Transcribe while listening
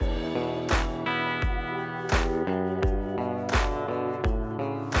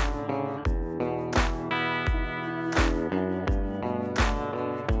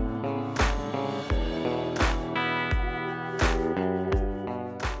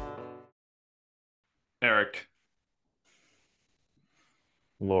Eric.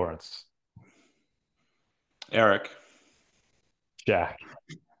 Lawrence, Eric. Jack,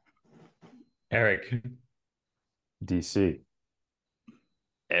 Eric. DC,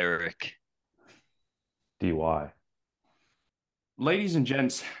 Eric. DY. Ladies and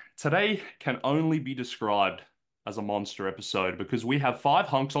gents, today can only be described as a monster episode because we have five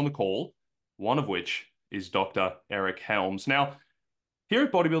hunks on the call, one of which is Dr. Eric Helms. Now, here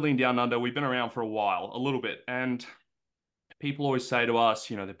at Bodybuilding Down Under, we've been around for a while, a little bit, and people always say to us,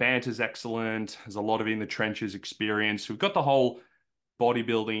 the banter's excellent, there's a lot of in the trenches experience. We've got the whole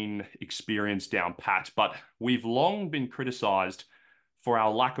bodybuilding experience down pat, but we've long been criticized for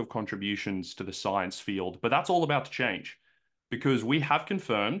our lack of contributions to the science field. But that's all about to change because we have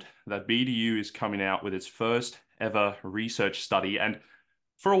confirmed that BDU is coming out with its first ever research study. And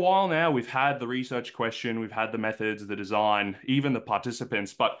for a while now, we've had the research question, we've had the methods, the design, even the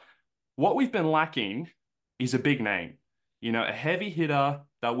participants. But what we've been lacking is a big name, a heavy hitter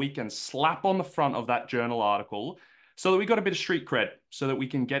that we can slap on the front of that journal article so that we got a bit of street cred, so that we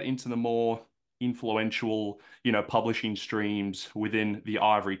can get into the more influential, publishing streams within the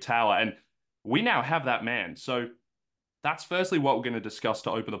ivory tower. And we now have that man. So that's firstly what we're going to discuss to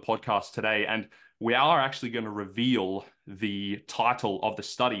open the podcast today. And we are actually going to reveal the title of the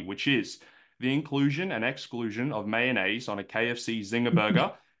study, which is the inclusion and exclusion of mayonnaise on a KFC Zinger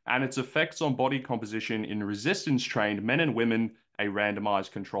burger and its effects on body composition in resistance-trained men and women, a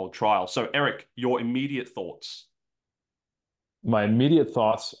randomized controlled trial. So Eric, your immediate thoughts? My immediate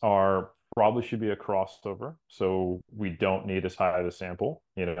thoughts are probably should be a crossover, so we don't need as high of a sample.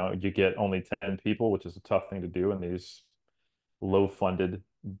 You get only 10 people, which is a tough thing to do in these low-funded,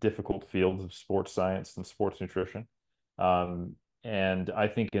 difficult fields of sports science and sports nutrition. And I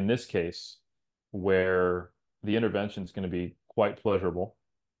think in this case, where the intervention is going to be quite pleasurable,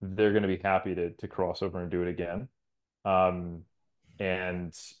 they're going to be happy to cross over and do it again.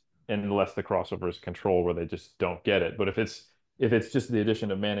 And unless the crossover is control where they just don't get it. But if it's just the addition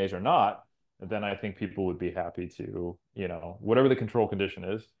of mayonnaise or not, then I think people would be happy to, whatever the control condition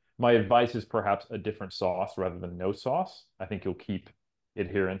is. My advice is perhaps a different sauce rather than no sauce. I think you'll keep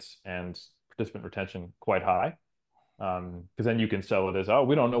adherence and participant retention quite high. Because then you can sell it as, oh,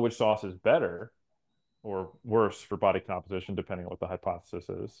 we don't know which sauce is better or worse for body composition, depending on what the hypothesis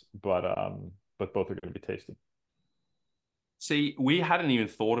is. But both are going to be tasty. See, we hadn't even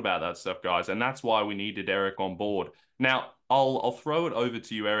thought about that stuff, guys, and that's why we needed Eric on board. Now, I'll throw it over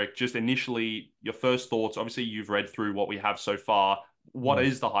to you, Eric. Just initially, your first thoughts. Obviously, you've read through what we have so far. What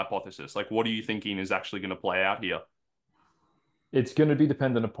is the hypothesis? Like, what are you thinking is actually going to play out here? It's going to be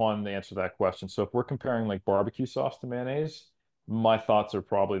dependent upon the answer to that question. So if we're comparing like barbecue sauce to mayonnaise, my thoughts are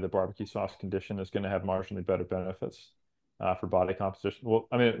probably the barbecue sauce condition is going to have marginally better benefits for body composition. Well,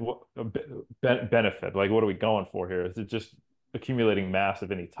 I mean, benefit, like what are we going for here? Is it just accumulating mass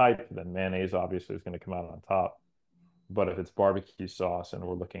of any type? Then mayonnaise obviously is going to come out on top. But if it's barbecue sauce and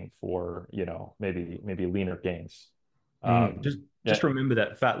we're looking for, maybe leaner gains. Just Yeah. remember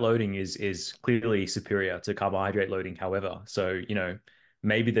that fat loading is clearly superior to carbohydrate loading, however. So,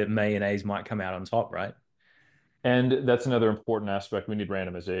 maybe the mayonnaise might come out on top, right? And that's another important aspect. We need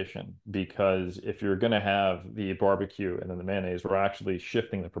randomization because if you're going to have the barbecue and then the mayonnaise, we're actually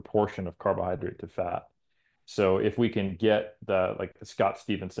shifting the proportion of carbohydrate to fat. So if we can get the like Scott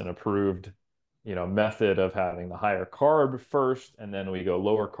Stevenson approved, method of having the higher carb first, and then we go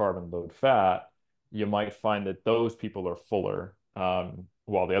lower carb and load fat, you might find that those people are fuller,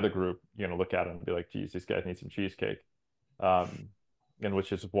 while the other group, look at it and be like, geez, these guys need some cheesecake. And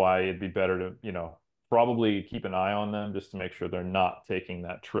which is why it'd be better to, probably keep an eye on them just to make sure they're not taking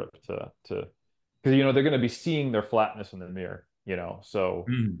that trip because, they're going to be seeing their flatness in the mirror, so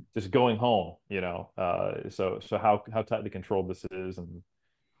just going home, so how tightly controlled this is and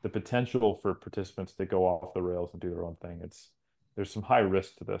the potential for participants to go off the rails and do their own thing. There's some high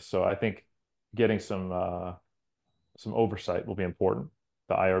risk to this. So I think getting some oversight will be important.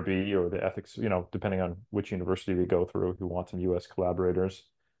 The IRB or the ethics, depending on which university we go through, who wants some US collaborators,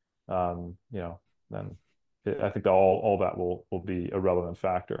 then I think all that will be a relevant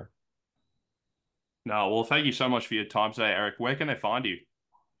factor. No, well, thank you so much for your time today, Eric. Where can they find you?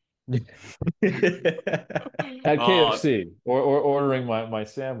 At KFC or ordering my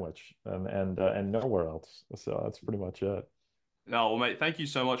sandwich and nowhere else. So that's pretty much it. No, well, mate, thank you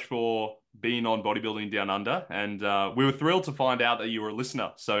so much for being on Bodybuilding Down Under. And we were thrilled to find out that you were a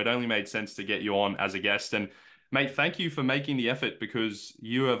listener. So it only made sense to get you on as a guest. And mate, thank you for making the effort because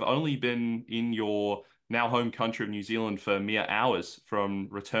you have only been in your now home country of New Zealand for mere hours from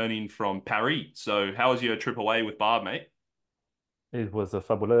returning from Paris. So how was your trip away with Barb, mate? It was a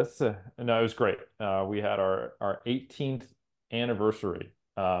fabulous. No, it was great. We had our 18th anniversary,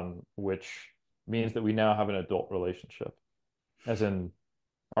 which means that we now have an adult relationship. As in,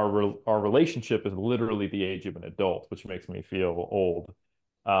 our relationship is literally the age of an adult, which makes me feel old.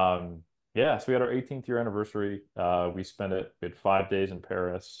 Um, yeah, so we had our 18th year anniversary. We had 5 days in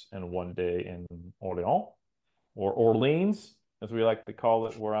Paris and 1 day in Orléans, or Orleans, as we like to call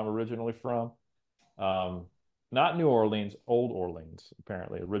it, where I'm originally from. Um, Not New Orleans, Old Orleans,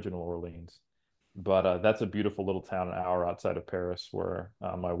 apparently, original Orleans. But that's a beautiful little town, an hour outside of Paris, where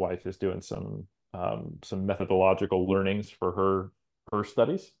my wife is doing some methodological learnings for her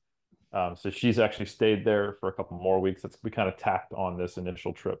studies. So she's actually stayed there for a couple more weeks. We kind of tacked on this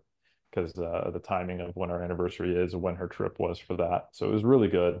initial trip because the timing of when our anniversary is, when her trip was for that. So it was really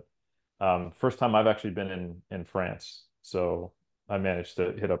good. First time I've actually been in France. So I managed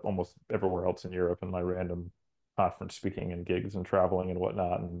to hit up almost everywhere else in Europe in my random conference speaking and gigs and traveling and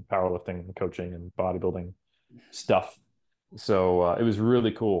whatnot, and powerlifting and coaching and bodybuilding stuff. So it was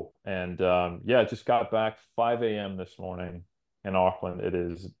really cool. And yeah, just got back 5 a.m. this morning in Auckland. It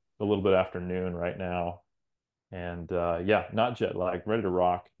is a little bit after noon right now. And yeah, not jet lag, ready to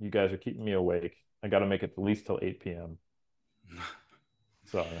rock. You guys are keeping me awake. I got to make it at least till 8 p.m.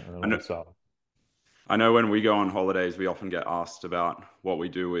 So, and then I we'll know, be solid. I know when we go on holidays, we often get asked about what we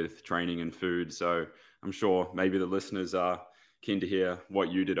do with training and food. So I'm sure maybe the listeners are keen to hear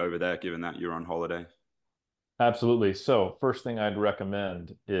what you did over there, given that you're on holiday. Absolutely. So, first thing I'd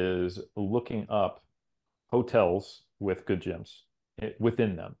recommend is looking up hotels with good gyms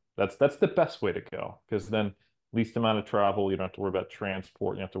within them. That's the best way to go because then least amount of travel, you don't have to worry about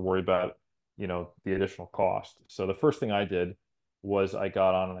transport, you don't have to worry about, the additional cost. So the first thing I did was I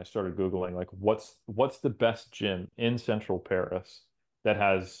got on and I started Googling like what's the best gym in Central Paris that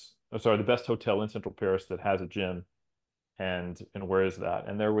has, oh, sorry, the best hotel in Central Paris that has a gym and where is that?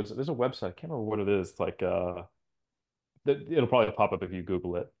 And there's a website, I can't remember what it is, like it'll probably pop up if you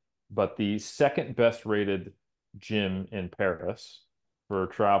Google it. But the second best rated gym in Paris for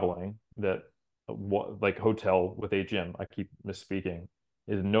traveling that like hotel with a gym, I keep misspeaking,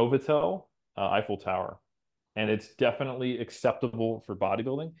 is Novotel, Eiffel Tower. And it's definitely acceptable for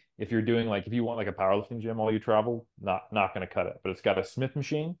bodybuilding. If you want like a powerlifting gym while you travel, not going to cut it. But it's got a Smith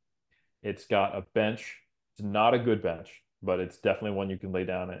machine, it's got a bench. It's not a good bench, but it's definitely one you can lay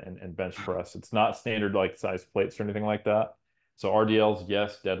down and bench press. It's not standard like size plates or anything like that. So RDLs,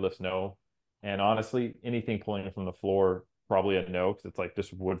 yes. Deadlifts, no. And honestly, anything pulling from the floor, probably a no, because it's like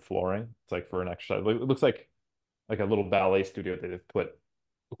just wood flooring. It's like for an exercise. It looks like a little ballet studio they just put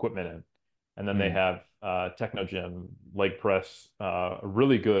equipment in. And then they Mm. have Techno Gym, leg press, a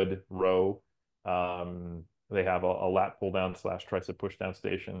really good row. They have a lat pull down slash tricep push down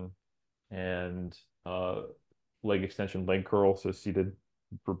station and leg extension, leg curl, so seated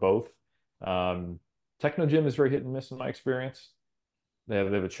for both. Um, Techno Gym is very hit and miss in my experience. They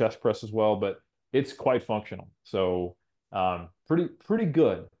have a chest press as well, but it's quite functional. So pretty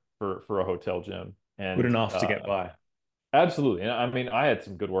good for a hotel gym. Good And enough to get by. absolutely. And I mean, I had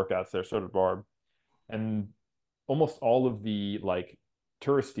some good workouts there, so did Barb. And almost all of the like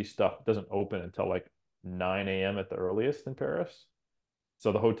touristy stuff doesn't open until like 9 a.m. at the earliest in Paris.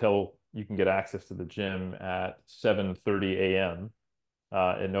 So the hotel, you can get access to the gym at 7:30 a.m.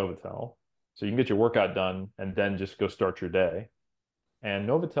 In Novotel. So you can get your workout done and then just go start your day. And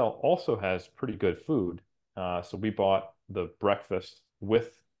Novotel also has pretty good food. So we bought the breakfast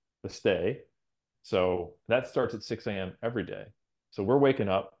with the stay. So that starts at 6 a.m. every day. So we're waking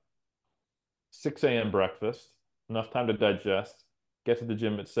up, 6 a.m. breakfast, enough time to digest, get to the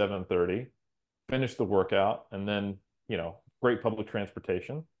gym at 7:30, finish the workout, and then, great public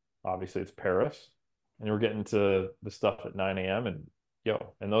transportation. Obviously, it's Paris. And we're getting to the stuff at 9 a.m. And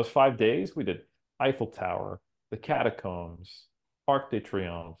in those 5 days, we did Eiffel Tower, the Catacombs, Arc de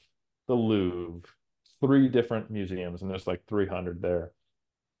Triomphe, the Louvre, three different museums, and there's like 300 there.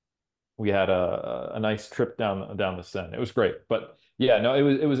 We had a nice trip down the Seine. It was great. But yeah, no,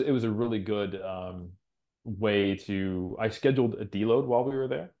 it was a really good way to. I scheduled a deload while we were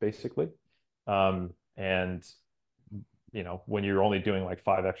there, basically. And when you're only doing like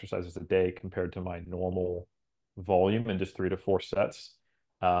 5 exercises a day compared to my normal volume and just 3 to 4 sets,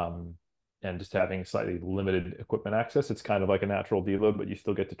 um, and just having slightly limited equipment access, it's kind of like a natural deload, but you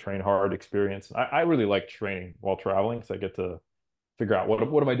still get to train hard, experience. I really like training while traveling because I get to figure out what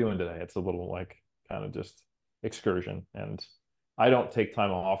am I doing today. It's a little like kind of just excursion, and I don't take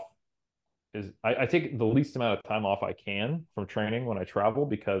time off. I take the least amount of time off I can from training when I travel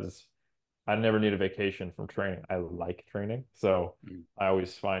because I never need a vacation from training. I like training. So Mm. I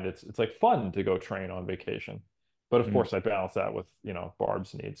always find it's like fun to go train on vacation. But of Mm. course, I balance that with,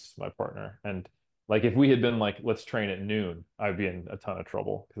 Barb's needs, my partner. And like if we had been like, let's train at noon, I'd be in a ton of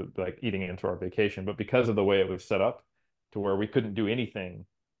trouble because it'd be like eating into our vacation. But because of the way it was set up to where we couldn't do anything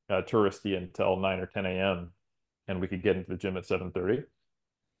touristy until 9 or 10 a.m. and we could get into the gym at 7:30,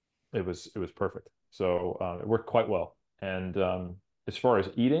 it was perfect. So it worked quite well. And as far as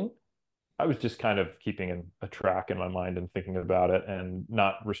eating, I was just kind of keeping a track in my mind and thinking about it and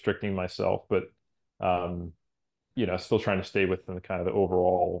not restricting myself, but um, still trying to stay within the kind of the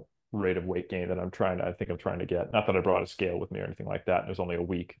overall rate of weight gain that I think I'm trying to get. Not that I brought a scale with me or anything like that. It was only a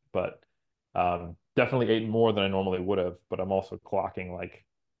week, but definitely ate more than I normally would have. But I'm also clocking like,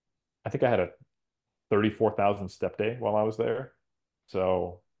 I think I had a 34,000 step day while I was there.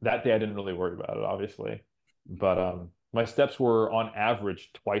 So that day I didn't really worry about it, obviously. But my steps were on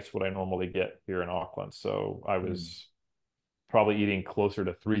average twice what I normally get here in Auckland. So I Mm. was probably eating closer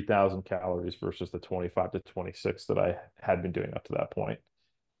to 3,000 calories versus the 25 to 26 that I had been doing up to that point.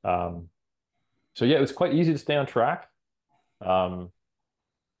 Um, so yeah, it was quite easy to stay on track. Um,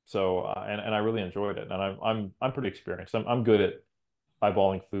 and I really enjoyed it, and I'm pretty experienced. I'm good at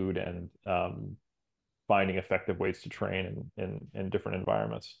eyeballing food and finding effective ways to train in different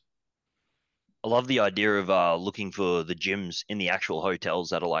environments. I love the idea of looking for the gyms in the actual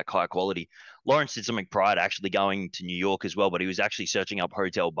hotels that are like high quality. Lawrence did something prior to actually going to New York as well, but he was actually searching up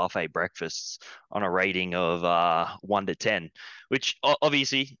hotel buffet breakfasts on a rating of 1 to 10, which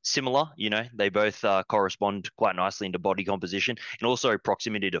obviously similar. They both correspond quite nicely into body composition and also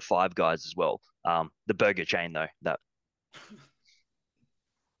proximity to Five Guys as well. The burger chain though, that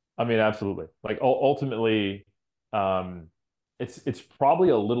I mean, absolutely. Like ultimately, um, it's probably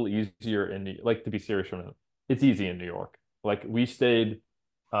a little easier like to be serious for a minute. It's easy in New York. Like we stayed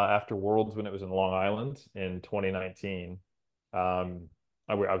after Worlds when it was in Long Island in 2019.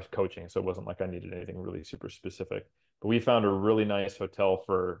 I was coaching, so it wasn't like I needed anything really super specific. But we found a really nice hotel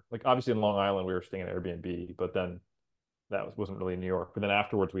for like obviously in Long Island we were staying at Airbnb, but then wasn't really New York. But then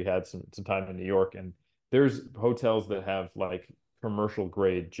afterwards we had some time in New York, and there's hotels that have like commercial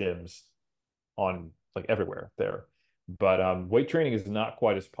grade gyms on like everywhere there. But weight training is not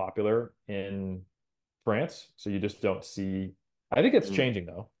quite as popular in France, so you just don't see. I think it's mm, changing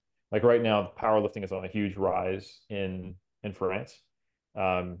though. Like right now, powerlifting is on a huge rise in France.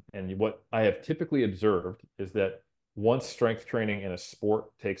 And what I have typically observed is that once strength training in a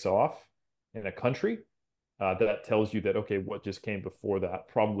sport takes off in a country, that tells you that, okay, what just came before that?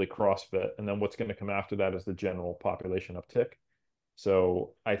 Probably CrossFit. And then what's going to come after that is the general population uptick.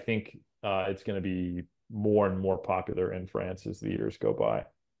 So I think it's going to be more and more popular in France as the years go by,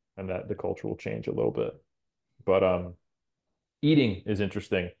 and that the culture will change a little bit. But eating is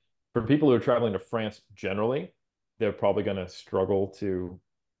interesting. For people who are traveling to France generally, they're probably going to struggle to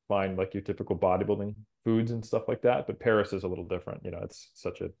find like your typical bodybuilding foods and stuff like that. But Paris is a little different. It's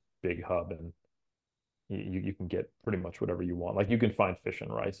such a big hub, and you can get pretty much whatever you want. Like you can find fish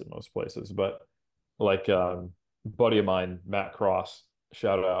and rice at most places, but like buddy of mine, Matt Cross,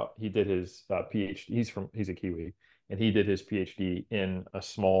 shout out. He did his PhD. He's a Kiwi, and he did his PhD in a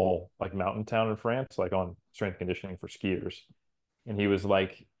small like mountain town in France, like on strength conditioning for skiers. And he was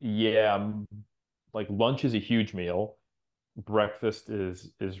like, yeah, like lunch is a huge meal. Breakfast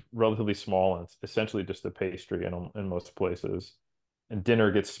is relatively small, and it's essentially just a pastry in most places. And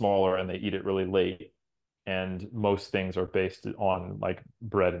dinner gets smaller, and they eat it really late. And most things are based on like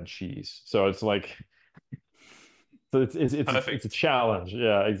bread and cheese. So it's like so it's a Perfect. challenge.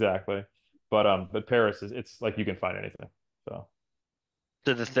 Yeah, exactly. But Paris it's like you can find anything. So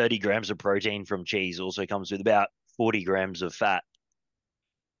so the 30 grams of protein from cheese also comes with about 40 grams of fat.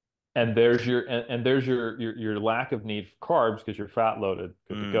 and there's your lack of need for carbs because you're fat loaded,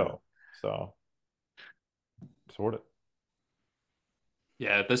 good to Mm. go. So sort it.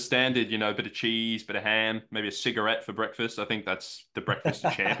 Yeah, the standard, bit of cheese, bit of ham, maybe a cigarette for breakfast. I think that's the breakfast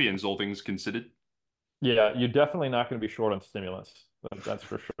of champions, all things considered. Yeah, you're definitely not going to be short on stimulants. That's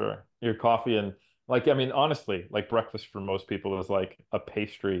for sure. Your coffee and like, I mean, honestly, like breakfast for most people is like a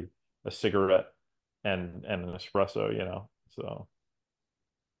pastry, a cigarette, and an espresso. So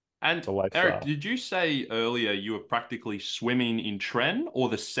And it's a Eric, lifestyle. did you say earlier you were practically swimming in Tren or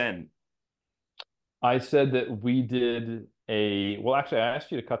the Seine? I said that we did well, actually, I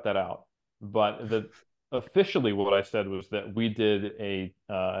asked you to cut that out, but officially what I said was that we did an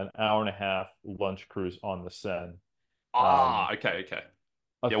hour and a half lunch cruise on the Seine. Um, Ah, okay, okay.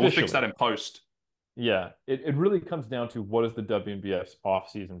 Yeah, we'll fix officially. that in post. Yeah, it really comes down to what is the WNBF's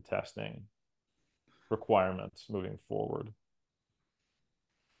off-season testing requirements moving forward.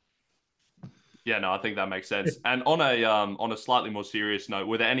 Yeah, no, I think that makes sense. And on a slightly more serious note,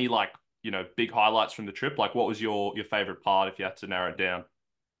 were there any like big highlights from the trip? Like, what was your favorite part if you had to narrow it down?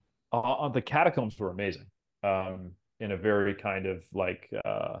 The catacombs were amazing. In a very kind of like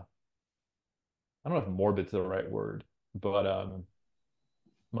I don't know if morbid's the right word, but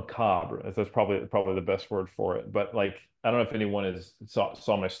macabre. That's probably the best word for it. But like I don't know if anyone is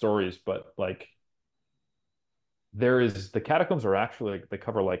saw my stories, but like the catacombs are actually like they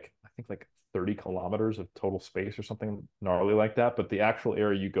cover like I think like 30 kilometers of total space or something gnarly like that. But the actual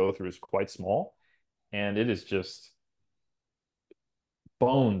area you go through is quite small, and it is just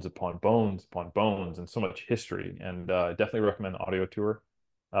bones upon bones upon bones and so much history. And definitely recommend the audio tour,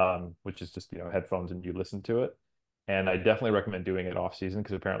 which is just headphones and you listen to it. And I definitely recommend doing it off season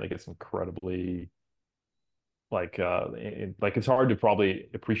because apparently it gets incredibly like it's hard to probably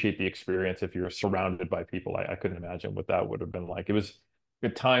appreciate the experience if you're surrounded by people. I couldn't imagine what that would have been like. It was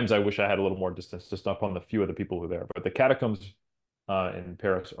at times I wish I had a little more distance just up on the few of the people who were there. But the catacombs in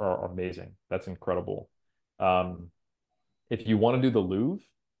Paris are amazing. That's incredible. Um, if you want to do the Louvre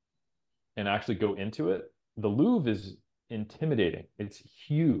and actually go into it, the Louvre is intimidating. It's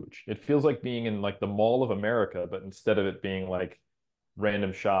huge. It feels like being in like the Mall of America, but instead of it being like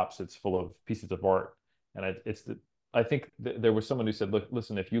random shops, it's full of pieces of art. And I think there was someone who said, look,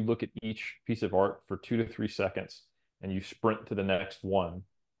 listen, if you look at each piece of art for 2 to 3 seconds and you sprint to the next one,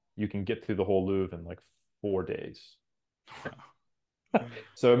 you can get through the whole Louvre in like 4 days.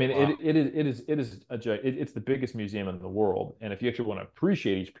 So I mean, Wow. it's the biggest museum in the world, and if you actually want to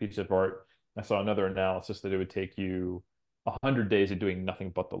appreciate each piece of art, I saw another analysis that it would take you 100 days of doing nothing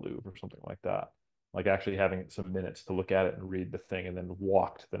but the Louvre or something like that, like actually having some minutes to look at it and read the thing and then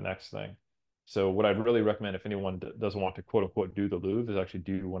walk to the next thing. So what I'd really recommend if anyone doesn't want to quote unquote do the Louvre is actually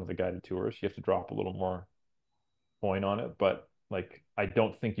do one of the guided tours. You have to drop a little more coin on it, but like I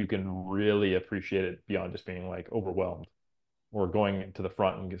don't think you can really appreciate it beyond just being like overwhelmed or going to the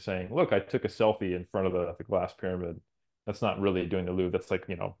front and saying, look, I took a selfie in front of the glass pyramid. That's not really doing the Louvre. That's like,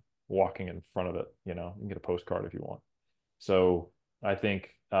 walking in front of it. You can get a postcard if you want. So I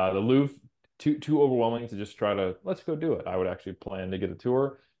think the Louvre, too overwhelming to just try to, let's go do it. I would actually plan to get a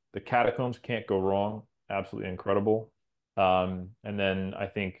tour. The catacombs can't go wrong. Absolutely incredible. And then I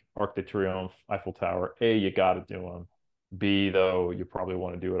think Arc de Triomphe, Eiffel Tower, A, you got to do them. B, though, you probably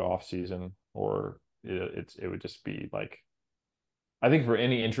want to do it off season or it would just be like I think for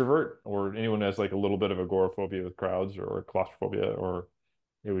any introvert or anyone who has like a little bit of agoraphobia with crowds or claustrophobia, or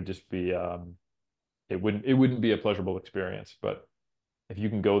it would just be it wouldn't be a pleasurable experience. But if you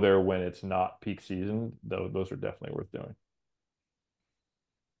can go there when it's not peak season, those are definitely worth doing.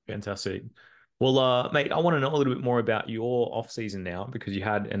 Fantastic. Well, mate, I want to know a little bit more about your off season now because you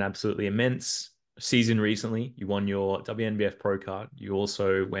had an absolutely immense season recently. You won your WNBF Pro card. You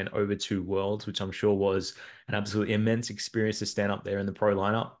also went over 2 Worlds, which I'm sure was an absolutely immense experience to stand up there in the pro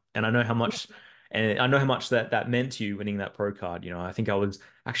lineup. And I know how much that meant to you winning that pro card. I think I was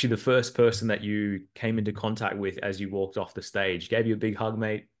actually the first person that you came into contact with as you walked off the stage. Gave you a big hug,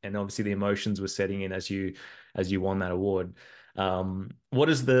 mate, and obviously the emotions were setting in as you won that award. What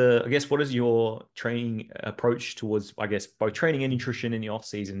is your training approach towards, I guess, both training and nutrition in the off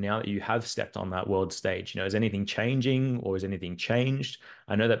season now that you have stepped on that world stage? Is anything changing or is anything changed?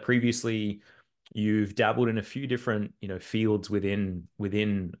 I know that previously you've dabbled in a few different, fields within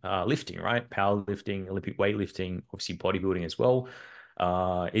lifting, right? Powerlifting, Olympic weightlifting, obviously bodybuilding as well.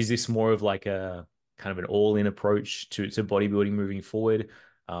 Is this more of like a kind of an all-in approach to bodybuilding moving forward?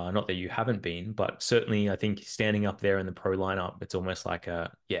 Not that you haven't been, but certainly I think standing up there in the pro lineup, it's almost like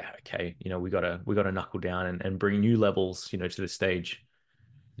yeah, okay, we gotta knuckle down and bring new levels, to the stage.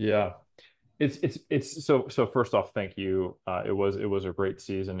 Yeah. It's so first off, thank you. It was a great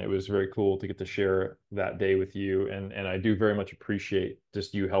season. It was very cool to get to share that day with you, and I do very much appreciate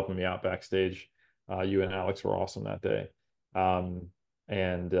just you helping me out backstage. You and Alex were awesome that day. Um,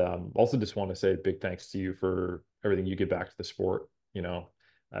 and also just want to say a big thanks to you for everything you give back to the sport.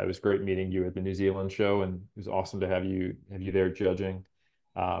 It was great meeting you at the New Zealand show, and it was awesome to have you there judging.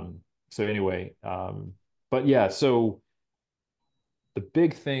 Um, so anyway, but yeah, so the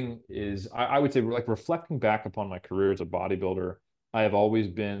big thing is I would say like reflecting back upon my career as a bodybuilder, I have always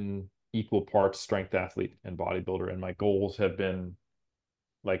been equal parts strength athlete and bodybuilder, and my goals have been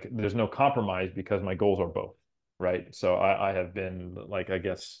like there's no compromise because my goals are both, right? So I have been like I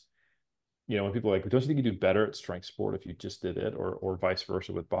guess when people are like, don't you think you do better at strength sport if you just did it, or vice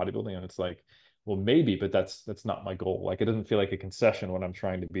versa with bodybuilding? And it's like, well, maybe, but that's not my goal. Like it doesn't feel like a concession when I'm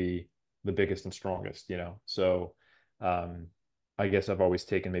trying to be the biggest and strongest. So um, I guess I've always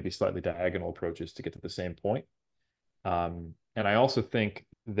taken maybe slightly diagonal approaches to get to the same point. And I also think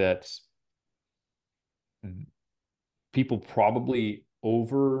that people probably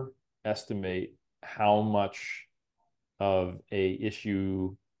estimate how much of a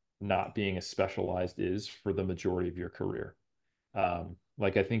issue not being as specialized is for the majority of your career.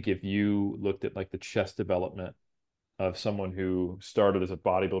 Like I think if you looked at like the chest development of someone who started as a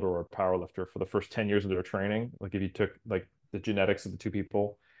bodybuilder or a powerlifter for the first 10 years of their training, like if you took like the genetics of the two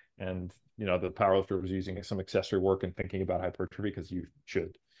people and the powerlifter was using some accessory work and thinking about hypertrophy because you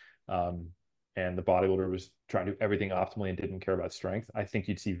should, and the bodybuilder was trying to do everything optimally and didn't care about strength, I think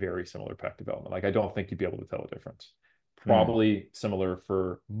you'd see very similar pec development. Like I don't think you'd be able to tell a difference. Probably similar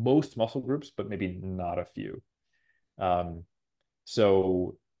for most muscle groups, but maybe not a few.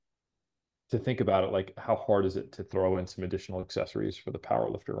 So to think about it, like how hard is it to throw in some additional accessories for the power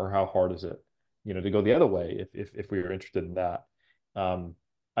lifter, or how hard is it, to go the other way if we were interested in that.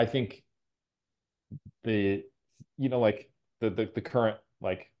 I think the like the current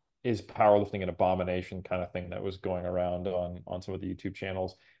like is powerlifting an abomination kind of thing that was going around on some of the YouTube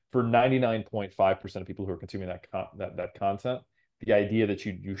channels for 99.5% of people who are consuming that content. The idea that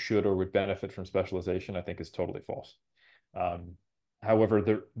you should or would benefit from specialization, I think, is totally false.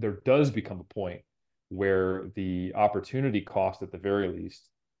 However, there does become a point where the opportunity cost, at the very least,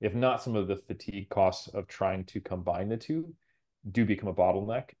 if not some of the fatigue costs of trying to combine the two, do become a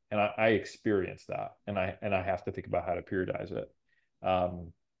bottleneck. And I experience that, and I have to think about how to periodize it.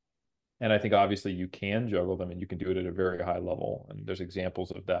 And I think obviously you can juggle them and you can do it at a very high level. And there's examples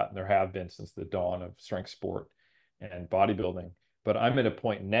of that. And there have been since the dawn of strength sport and bodybuilding. But I'm at a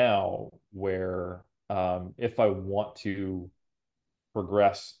point now where if I want to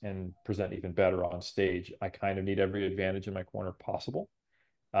progress and present even better on stage, I kind of need every advantage in my corner possible.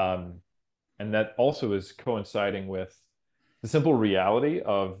 And that also is coinciding with the simple reality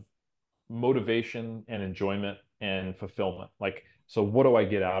of motivation and enjoyment and fulfillment. Like, so what do I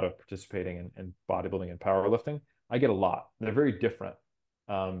get out of participating in bodybuilding and powerlifting? I get a lot. They're very different.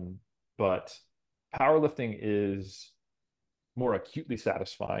 But powerlifting is more acutely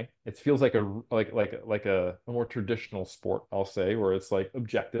satisfying. It feels like a more traditional sport, I'll say, where it's like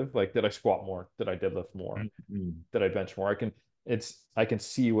objective. Like, did I squat more? Did I deadlift more? Did I bench more? I can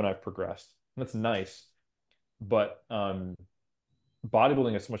see when I've progressed. That's nice. But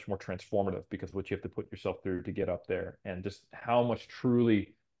bodybuilding is so much more transformative because what you have to put yourself through to get up there, and just how much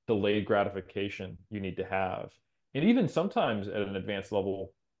truly delayed gratification you need to have. And even sometimes at an advanced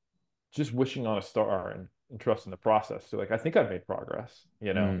level, just wishing on a star and trusting the process. So like, I think I've made progress,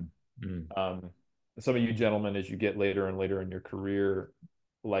 some of you gentlemen, as you get later and later in your career,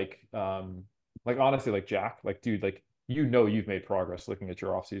 like honestly, like Jack, like, dude, like, you've made progress looking at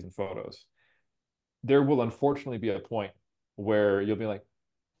your off-season photos. There will unfortunately be a point where you'll be like,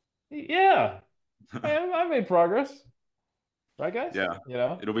 yeah, I made progress. Right, guys?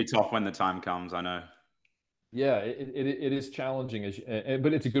 Yeah. It'll be tough when the time comes, I know. Yeah, it is challenging,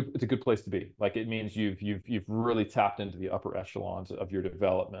 but it's a good place to be. Like, it means you've really tapped into the upper echelons of your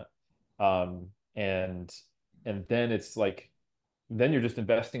development. And then it's like, then you're just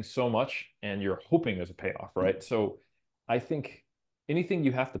investing so much and you're hoping there's a payoff, right? So I think anything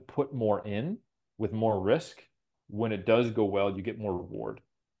you have to put more in with more risk, when it does go well, you get more reward.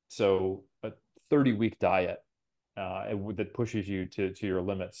 So a 30-week diet that pushes you to your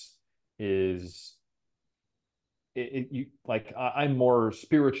limits is I'm more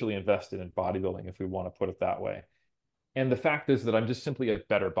spiritually invested in bodybuilding, if we want to put it that way. And the fact is that I'm just simply a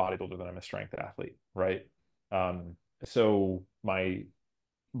better bodybuilder than I'm a strength athlete, right? So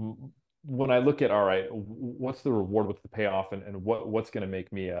when I look at, all right, what's the reward, what's the payoff, and what's going to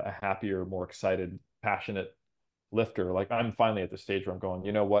make me a happier, more excited, passionate lifter, like, I'm finally at the stage where I'm going,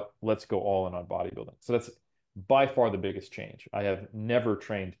 you know what, let's go all in on bodybuilding. So that's by far the biggest change. I have never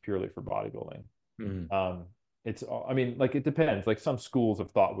trained purely for bodybuilding. I mean, like, it depends. Like, some schools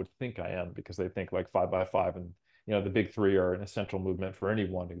of thought would think I am, because they think like 5x5 and the big three are an essential movement for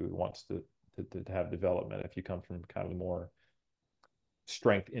anyone who wants to have development, if you come from kind of more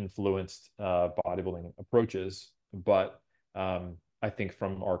strength influenced bodybuilding approaches. But I think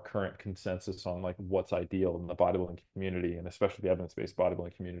from our current consensus on like what's ideal in the bodybuilding community, and especially the evidence-based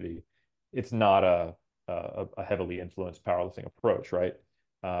bodybuilding community, it's not a heavily influenced powerlifting approach, right?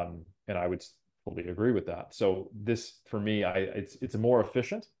 And I would fully agree with that. So this, for me, it's more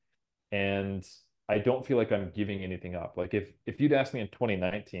efficient, and I don't feel like I'm giving anything up. Like, if you'd asked me in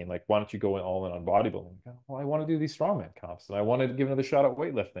 2019, like, why don't you go all in on bodybuilding? Well, I want to do these strongman comps, and I want to give another shot at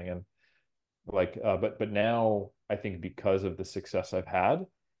weightlifting, and like, but now I think because of the success I've had,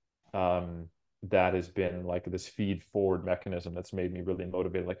 that has been like this feed forward mechanism that's made me really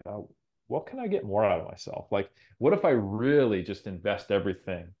motivated. Like, oh, what can I get more out of myself? Like, what if I really just invest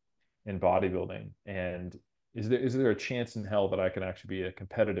everything in bodybuilding, and is there a chance in hell that I can actually be a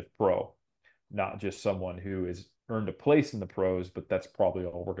competitive pro, not just someone who has earned a place in the pros, but that's probably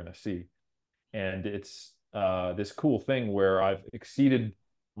all we're going to see. And it's this cool thing where I've exceeded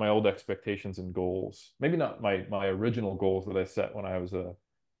my old expectations and goals. Maybe not my original goals that I set when I was a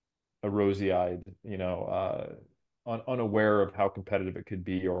rosy-eyed, unaware of how competitive it could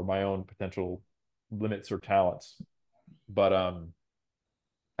be or my own potential limits or talents. But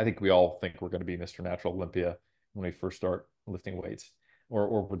I think we all think we're going to be Mr. Natural Olympia when we first start lifting weights,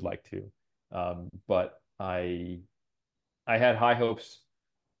 or would like to. But I had high hopes.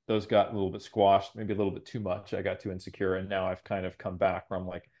 Those got a little bit squashed, maybe a little bit too much. I got too insecure, and now I've kind of come back where I'm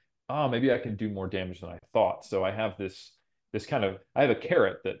like, oh, maybe I can do more damage than I thought. So I have this kind of I have a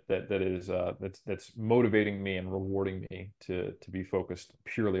carrot that is that's motivating me and rewarding me to be focused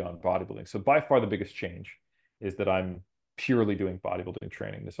purely on bodybuilding. So by far the biggest change is that I'm purely doing bodybuilding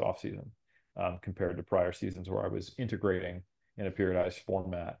training this off season, compared to prior seasons where I was integrating in a periodized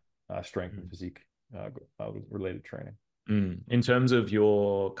format strength and physique related training. In terms of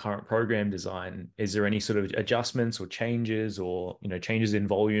your current program design, is there any sort of adjustments or changes or, changes in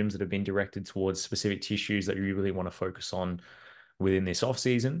volumes that have been directed towards specific tissues that you really want to focus on within this off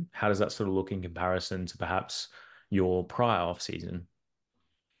season? How does that sort of look in comparison to perhaps your prior off season?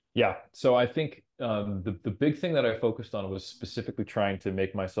 Yeah, so I think the big thing that I focused on was specifically trying to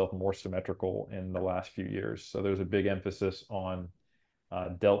make myself more symmetrical in the last few years. So there's a big emphasis on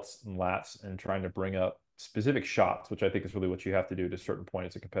delts and lats and trying to bring up specific shots, which I think is really what you have to do to a certain point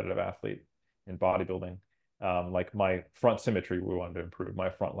as a competitive athlete in bodybuilding. Like my front symmetry, we wanted to improve. My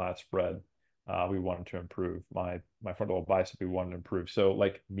front lat spread, we wanted to improve. My front lower bicep, we wanted to improve. So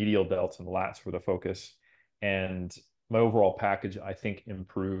like medial delts and lats were the focus. And my overall package, I think,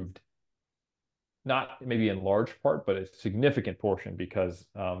 improved, not maybe in large part, but a significant portion because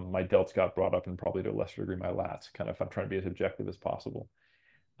my delts got brought up and probably to a lesser degree my lats. Kind of, I'm trying to be as objective as possible.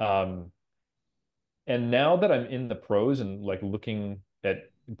 And now that I'm in the pros and like looking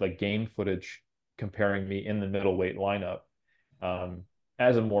at like game footage comparing me in the middleweight lineup,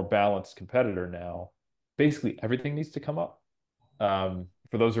 as a more balanced competitor now, basically everything needs to come up.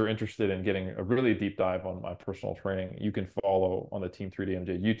 For those who are interested in getting a really deep dive on my personal training, you can follow on the Team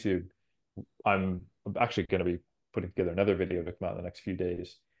 3DMJ YouTube. I'm actually going to be putting together another video to come out in the next few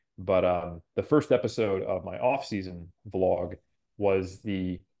days. But the first episode of my off-season vlog was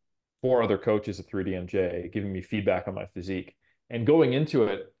the 4 other coaches at 3DMJ giving me feedback on my physique. And going into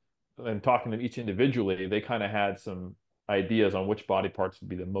it and talking to them each individually, they kind of had some ideas on which body parts would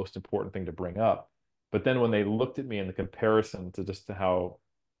be the most important thing to bring up. But then when they looked at me in the comparison to just how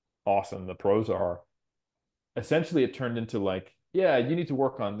awesome the pros are, essentially it turned into like, yeah, you need to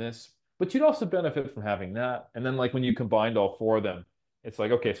work on this, but you'd also benefit from having that. And then like when you combined all 4 of them, it's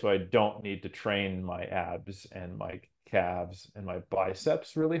like, okay, so I don't need to train my abs and my calves and my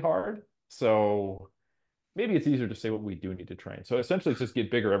biceps really hard. So maybe it's easier to say what we do need to train. So essentially it's just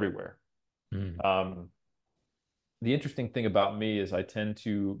get bigger everywhere. The interesting thing about me is I tend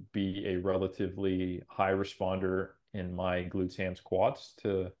to be a relatively high responder in my glutes, hams, quads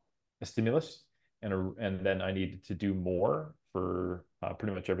to a stimulus, and then I need to do more for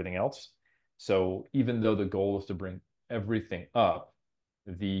pretty much everything else. So even though the goal is to bring everything up,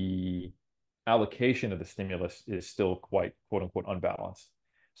 the allocation of the stimulus is still quite quote unquote unbalanced.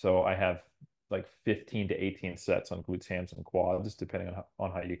 So I have like 15 to 18 sets on glutes, hams, and quads, depending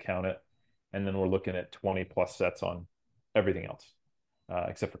on how you count it. And then we're looking at 20 plus sets on everything else,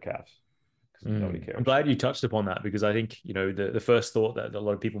 except for calves, because nobody cares. I'm glad you touched upon that because I think, the first thought that a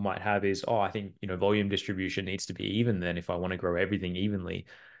lot of people might have is, oh, I think, volume distribution needs to be even then if I want to grow everything evenly.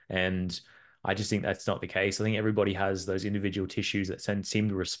 And I just think that's not the case. I think everybody has those individual tissues that seem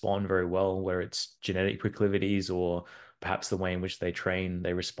to respond very well, where it's genetic proclivities or perhaps the way in which they train,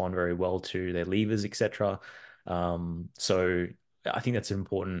 they respond very well to their levers, etc. So I think that's an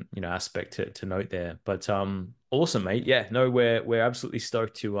important, aspect to note there. But awesome, mate. Yeah, no, we're absolutely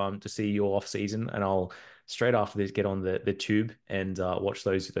stoked to see your off season, and I'll straight after this get on the tube and watch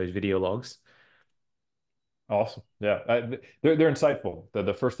those video logs. Awesome. Yeah, they're insightful.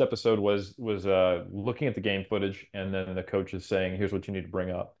 The first episode was looking at the game footage, and then the coach is saying, "Here's what you need to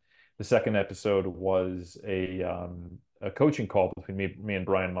bring up." The second episode was a coaching call between me and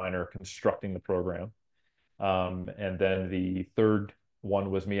Brian Miner constructing the program. And then the third one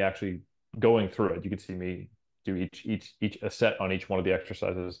was me actually going through it. You could see me do each a set on each one of the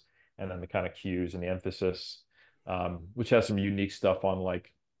exercises, and then the kind of cues and the emphasis, which has some unique stuff on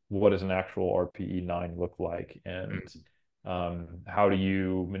like what does an actual RPE 9 look like, and how do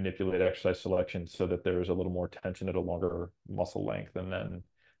you manipulate exercise selection so that there's a little more tension at a longer muscle length, and then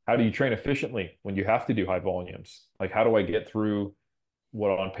how do you train efficiently when you have to do high volumes? Like, how do I get through what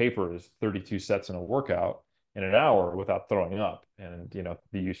on paper is 32 sets in a workout in an hour without throwing up? And, you know,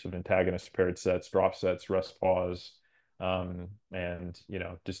 the use of antagonist paired sets, drop sets, rest pause, and, you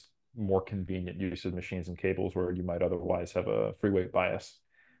know, just more convenient use of machines and cables where you might otherwise have a free weight bias.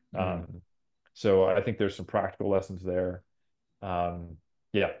 So I think there's some practical lessons there. Um,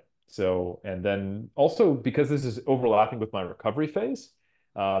 yeah. So, and then also because this is overlapping with my recovery phase,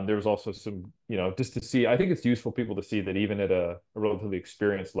 there's also some, you know, just to see, I think it's useful for people to see that even at a relatively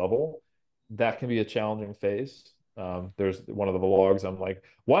experienced level, that can be a challenging phase. There's one of the vlogs, I'm like,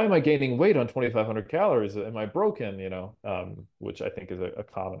 why am I gaining weight on 2,500 calories? Am I broken? You know, which I think is a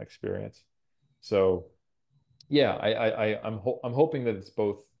common experience. So yeah, I'm hoping that it's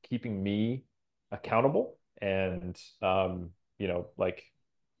both keeping me accountable and, you know, like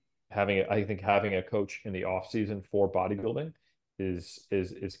I think having a coach in the off season for bodybuilding is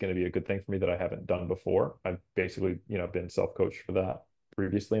going to be a good thing for me that I haven't done before. I've basically, you know, been self-coached for that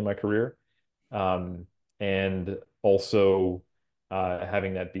previously in my career. Um, and also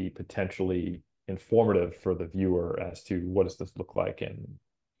having that be potentially informative for the viewer as to what does this look like and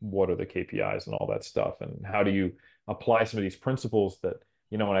what are the KPIs and all that stuff, and how do you apply some of these principles that,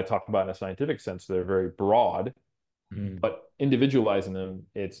 you know, when I talk about in a scientific sense, they're very broad, but individualizing them,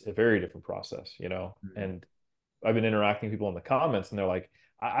 it's a very different process, you know. And I've been interacting with people in the comments and they're like,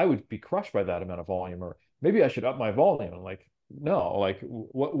 I would be crushed by that amount of volume, or maybe I should up my volume. I'm like, no, like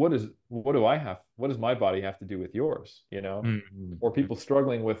what do I have? What does my body have to do with yours? You know? Or people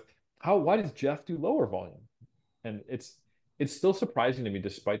struggling with why does Jeff do lower volume? And it's still surprising to me,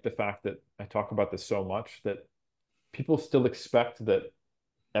 despite the fact that I talk about this so much, that people still expect that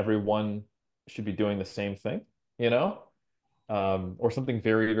everyone should be doing the same thing, you know? Or something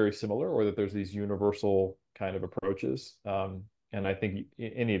very, very similar, or that there's these universal kind of approaches. And I think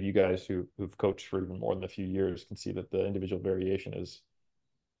any of you guys who've coached for even more than a few years can see that the individual variation is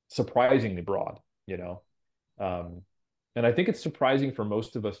surprisingly broad, you know. Um, and I think it's surprising for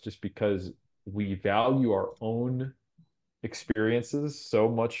most of us just because we value our own experiences so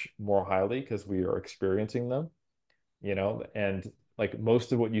much more highly because we are experiencing them, you know. And like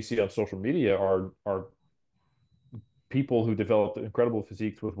most of what you see on social media are people who developed incredible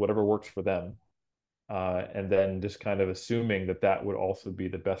physiques with whatever works for them, and then just kind of assuming that that would also be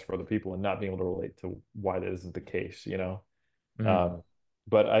the best for other people and not being able to relate to why that isn't the case, you know. Um,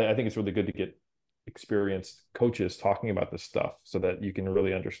 but I think it's really good to get experienced coaches talking about this stuff so that you can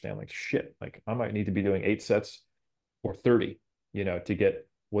really understand, like, shit, like I might need to be doing 8 sets or 30, you know, to get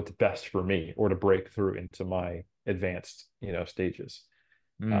what's best for me or to break through into my advanced, you know, stages.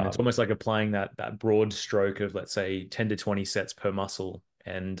 It's almost like applying that broad stroke of, let's say, 10 to 20 sets per muscle,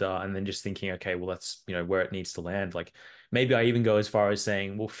 and then just thinking, okay, well, that's, you know, where it needs to land. Like maybe I even go as far as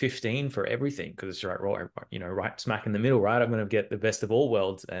saying, well, 15 for everything, because it's right, you know, right smack in the middle, right? I'm going to get the best of all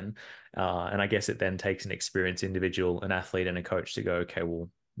worlds, and I guess it then takes an experienced individual, an athlete, and a coach to go, okay, well,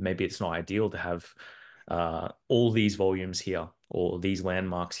 maybe it's not ideal to have all these volumes here or these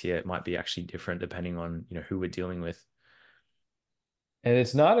landmarks here. It might be actually different depending on, you know, who we're dealing with. And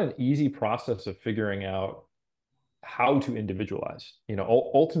it's not an easy process of figuring out how to individualize. You know,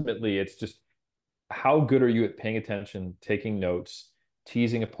 ultimately, it's just how good are you at paying attention, taking notes,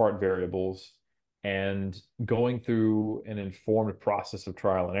 teasing apart variables, and going through an informed process of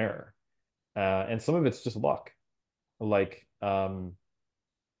trial and error. And some of it's just luck. Like,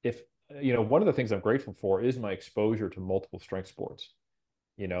 if, you know, one of the things I'm grateful for is my exposure to multiple strength sports.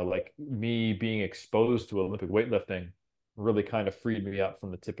 You know, like me being exposed to Olympic weightlifting really kind of freed me up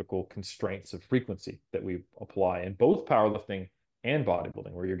from the typical constraints of frequency that we apply in both powerlifting and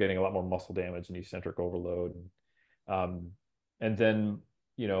bodybuilding, where you're getting a lot more muscle damage and eccentric overload. And then,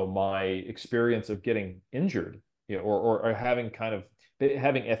 you know, my experience of getting injured, you know, or having kind of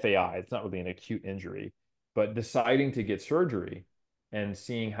having FAI, it's not really an acute injury, but deciding to get surgery and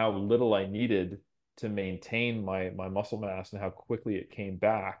seeing how little I needed to maintain my muscle mass and how quickly it came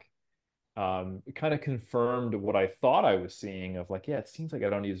back, it kind of confirmed what I thought I was seeing of like, yeah, it seems like I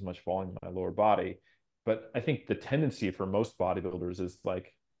don't need as much volume in my lower body. But I think the tendency for most bodybuilders is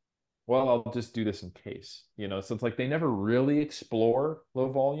like, well, I'll just do this in case, you know. So it's like they never really explore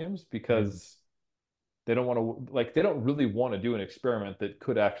low volumes because they don't want to, like, they don't really want to do an experiment that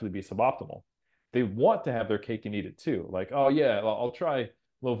could actually be suboptimal. They want to have their cake and eat it too. Like, oh yeah, I'll try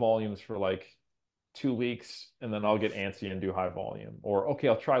low volumes for like 2 weeks and then I'll get antsy and do high volume. Or okay,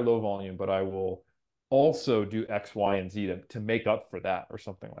 I'll try low volume, but I will also do X, Y, and Z to make up for that or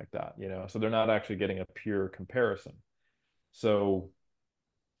something like that, you know. So they're not actually getting a pure comparison. So,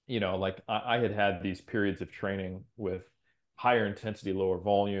 you know, like I had these periods of training with higher intensity, lower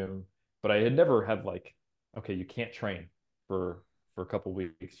volume, but I had never had like, okay, you can't train for a couple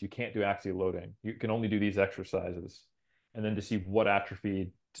weeks. You can't do axial loading. You can only do these exercises, and then to see what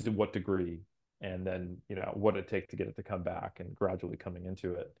atrophy to what degree, and then what it takes to get it to come back and gradually coming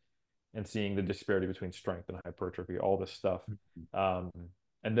into it, and seeing the disparity between strength and hypertrophy, all this stuff, um,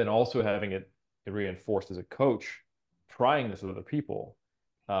 and then also having it reinforced as a coach, trying this with other people.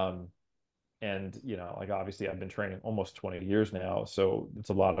 And like obviously I've been training almost 20 years now, so it's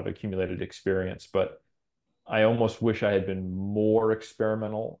a lot of accumulated experience, but I almost wish I had been more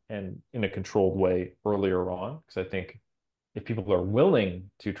experimental and in a controlled way earlier on, because I think if people are willing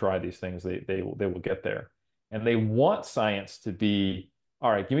to try these things, they will get there. And they want science to be,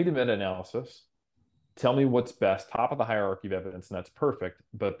 all right, give me the meta-analysis, tell me what's best, top of the hierarchy of evidence, and that's perfect.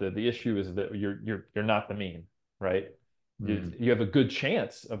 But the issue is that you're not the mean, right? You have a good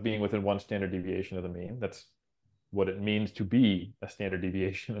chance of being within one standard deviation of the mean. That's what it means to be a standard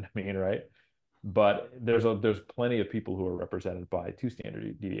deviation of the mean, right? But there's plenty of people who are represented by two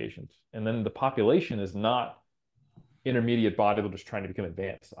standard deviations, and then the population is not intermediate bodybuilders trying to become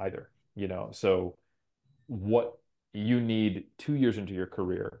advanced either. So what you need 2 years into your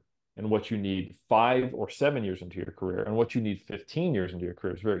career, and what you need 5 or 7 years into your career, and what you need 15 years into your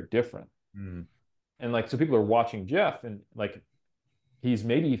career is very different. And like, so people are watching Jeff, and like, he's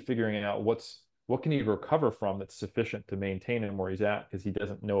maybe figuring out what can he recover from that's sufficient to maintain him where he's at, because he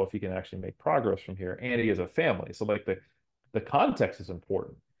doesn't know if he can actually make progress from here, and he has a family. So like the context is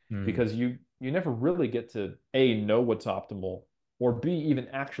important, because you never really get to A, know what's optimal, or B, even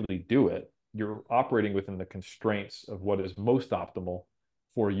actually do it. You're operating within the constraints of what is most optimal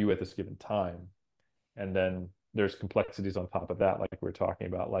for you at this given time. And then there's complexities on top of that, like we are talking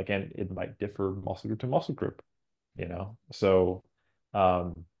about, like, and it might differ muscle group to muscle group, So,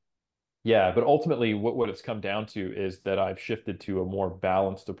 yeah, but ultimately what it's come down to is that I've shifted to a more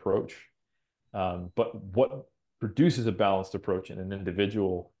balanced approach. But what produces a balanced approach in an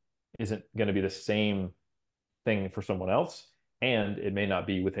individual isn't going to be the same thing for someone else, and it may not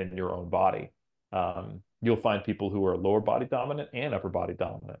be within your own body. You'll find people who are lower body dominant and upper body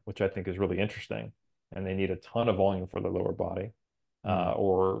dominant, which I think is really interesting, and they need a ton of volume for their lower body,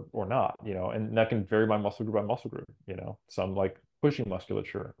 or not, and that can vary by muscle group by muscle group. Some like pushing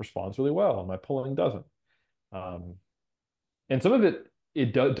musculature responds really well, and my pulling doesn't. And some of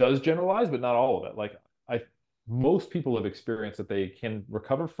it does generalize, but not all of it. Like most people have experienced that they can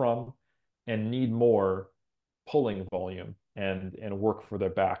recover from and need more pulling volume and work for their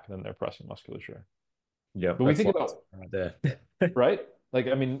back than their pressing musculature. Yeah, but we think about right there. right? Like,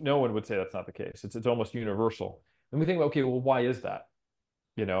 I mean, no one would say that's not the case. It's almost universal. And we think about, okay, well, why is that?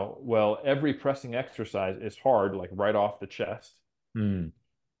 Well, every pressing exercise is hard, like right off the chest.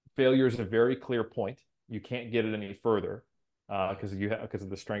 Failure is a very clear point. You can't get it any further because of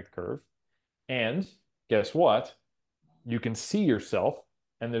the strength curve. And guess what? You can see yourself,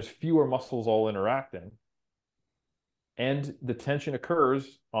 and there's fewer muscles all interacting. And the tension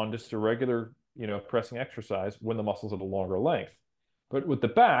occurs on just a regular, pressing exercise when the muscles at a longer length. But with the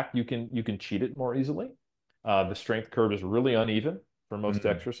back, you can cheat it more easily. The strength curve is really uneven for most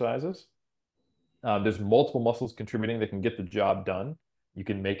exercises. There's multiple muscles contributing that can get the job done. You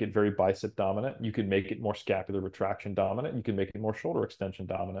can make it very bicep dominant. You can make it more scapular retraction dominant. You can make it more shoulder extension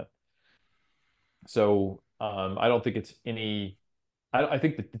dominant. So I don't think it's any. I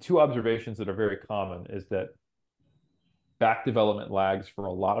think that the two observations that are very common is that back development lags for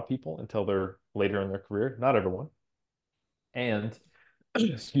a lot of people until they're later in their career. Not everyone. And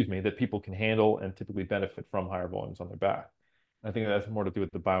excuse me, that people can handle and typically benefit from higher volumes on their back. I think that has more to do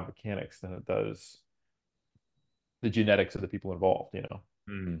with the biomechanics than it does the genetics of the people involved.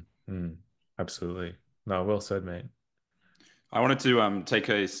 Absolutely. No, well said, mate. I wanted to take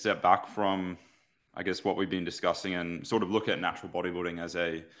a step back from, I guess, what we've been discussing and sort of look at natural bodybuilding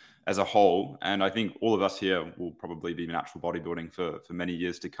as a whole. And I think all of us here will probably be natural bodybuilding for many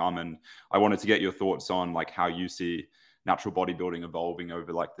years to come. And I wanted to get your thoughts on like how you see natural bodybuilding evolving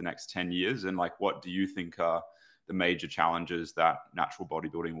over like the next 10 years, and like what do you think are the major challenges that natural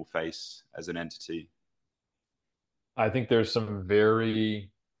bodybuilding will face as an entity? I think there's some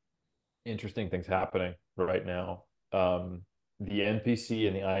very interesting things happening right now. The NPC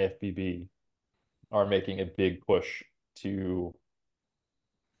and the IFBB are making a big push to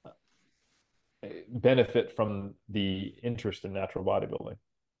benefit from the interest in natural bodybuilding.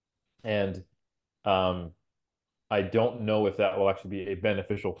 And I don't know if that will actually be a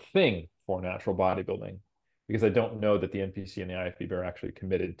beneficial thing for natural bodybuilding, because I don't know that the NPC and the IFBB are actually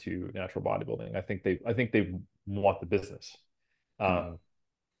committed to natural bodybuilding. I think they want the business.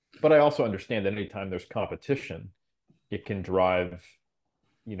 But I also understand that anytime there's competition, it can drive,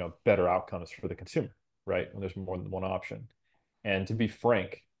 better outcomes for the consumer, right? When there's more than one option. And to be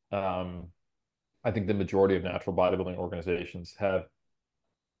frank, I think the majority of natural bodybuilding organizations have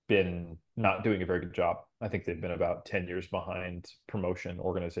been not doing a very good job. I think they've been about 10 years behind promotion,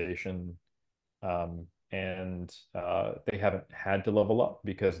 organization, and they haven't had to level up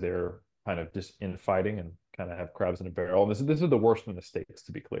because they're kind of just infighting and kind of have crabs in a barrel. And this is the worst in the States,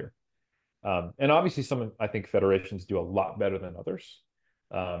 to be clear. And obviously, I think federations do a lot better than others.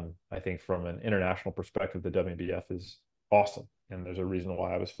 I think from an international perspective, the WNBF is awesome, and there's a reason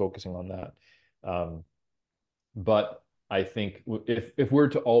why I was focusing on that. But I think if we're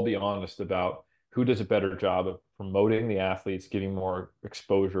to all be honest about who does a better job of promoting the athletes, giving more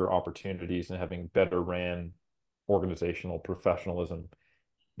exposure opportunities, and having better ran organizational professionalism,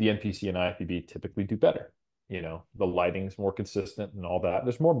 the NPC and IFBB typically do better. The lighting's more consistent and all that.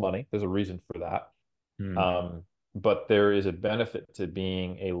 There's more money. There's a reason for that. But there is a benefit to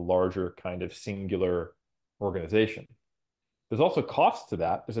being a larger kind of singular organization. There's also cost to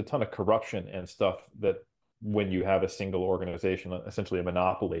that. There's a ton of corruption and stuff that when you have a single organization, essentially a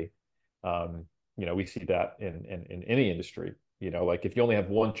monopoly, we see that in any industry. Like if you only have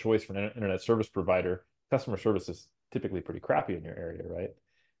one choice for an internet service provider, customer service is typically pretty crappy in your area, right?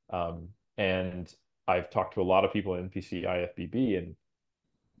 And I've talked to a lot of people in NPC, IFBB, and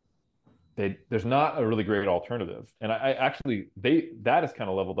there's not a really great alternative. And I actually that is kind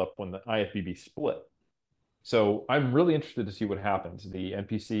of leveled up when the IFBB split. So I'm really interested to see what happens. The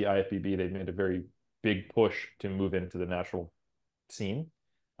NPC, IFBB, they've made a very big push to move into the natural scene,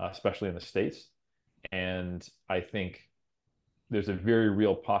 especially in the States. And I think there's a very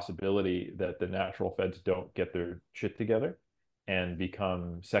real possibility that the natural feds don't get their shit together and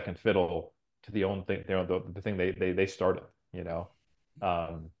become second fiddle to the own thing, the thing they started,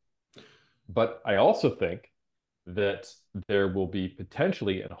 But I also think that there will be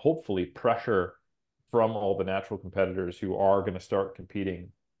potentially and hopefully pressure from all the natural competitors who are going to start competing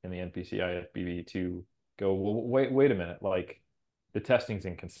in the NPC IFBB to go, well, wait a minute, like the testing's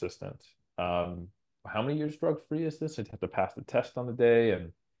inconsistent. How many years drug free is this? I'd have to pass the test on the day.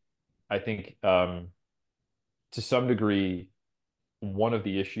 And I think to some degree, one of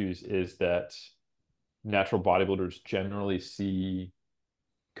the issues is that natural bodybuilders generally see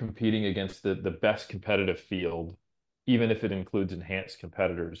competing against the best competitive field, even if it includes enhanced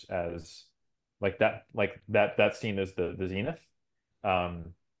competitors, as that's seen as the zenith.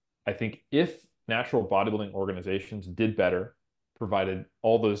 I think if natural bodybuilding organizations did better, provided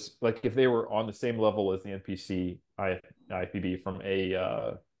all those, like if they were on the same level as the NPC IFBB from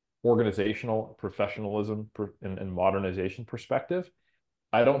a organizational professionalism and modernization perspective,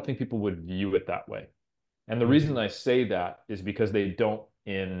 I don't think people would view it that way. And the reason I say that is because they don't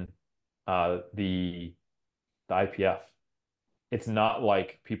in the IPF. It's not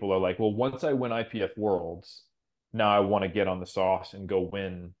like people are like, well, once I win IPF Worlds, now I want to get on the sauce and go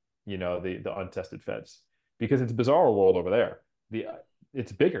win, the untested feds, because it's a bizarre world over there.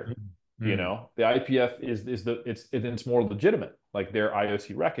 It's bigger, the IPF it's more legitimate. Like they're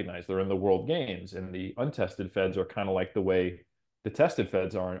IOC recognized, they're in the world games, and the untested feds are kind of like the way the tested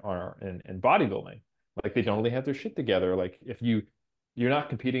feds are in bodybuilding. Like they don't really have their shit together. Like if you're not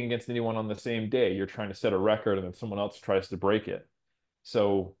competing against anyone on the same day, you're trying to set a record and then someone else tries to break it.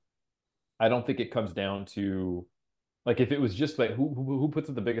 So I don't think it comes down to, like, if it was just like who puts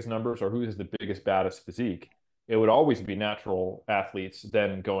up the biggest numbers or who has the biggest, baddest physique, it would always be natural athletes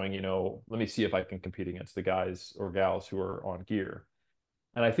then going, let me see if I can compete against the guys or gals who are on gear.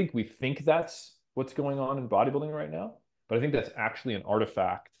 And I think we think that's what's going on in bodybuilding right now, but I think that's actually an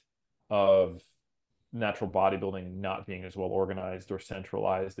artifact of natural bodybuilding not being as well organized or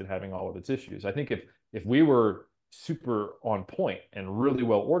centralized and having all of its issues. I think if we were super on point and really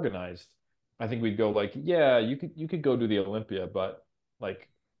well organized, I think we'd go like, yeah, you could go do the Olympia, but like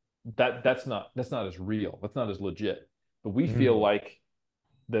that's not as real. That's not as legit. But we feel like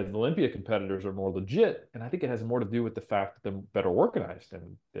the Olympia competitors are more legit, and I think it has more to do with the fact that they're better organized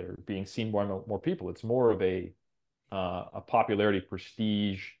and they're being seen by more people. It's more of a popularity,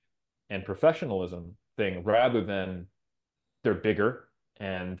 prestige, and professionalism thing rather than they're bigger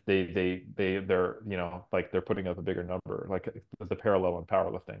and they're like they're putting up a bigger number, like the parallel in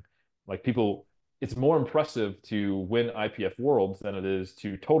powerlifting. Like people, it's more impressive to win IPF Worlds than it is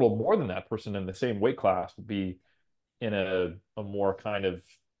to total more than that person in the same weight class to be in a more kind of,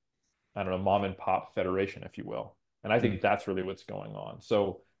 I don't know, mom and pop federation, if you will. And I think that's really what's going on.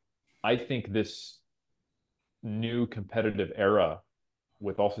 So I think this new competitive era,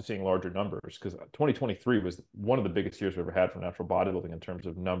 with also seeing larger numbers, because 2023 was one of the biggest years we've ever had for natural bodybuilding in terms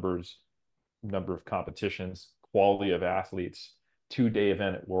of numbers, number of competitions, quality of athletes, 2-day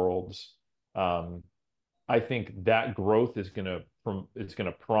event at Worlds. I think that growth is gonna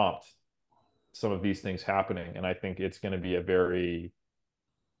prompt some of these things happening, and I think it's going to be a very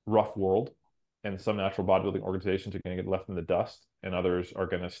rough world, and some natural bodybuilding organizations are going to get left in the dust, and others are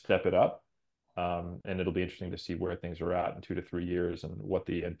going to step it up. And it'll be interesting to see where things are at in 2 to 3 years, and what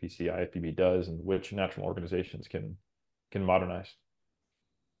the NPC IFBB does, and which natural organizations can modernize.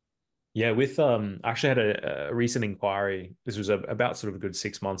 Yeah, with I actually had a recent inquiry. This was about sort of a good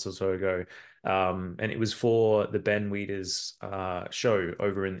 6 months or so ago, and it was for the Ben Weeders show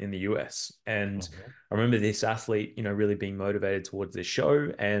over in the US. And I remember this athlete, really being motivated towards this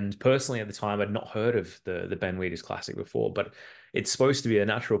show. And personally, at the time, I'd not heard of the Ben Weeders Classic before, but it's supposed to be a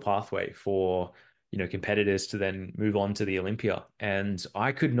natural pathway for competitors to then move on to the Olympia. And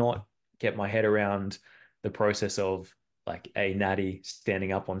I could not get my head around the process of like a natty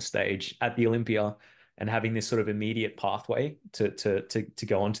standing up on stage at the Olympia and having this sort of immediate pathway to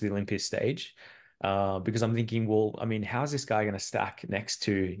go onto the Olympia stage. Because I'm thinking, well, I mean, how's this guy going to stack next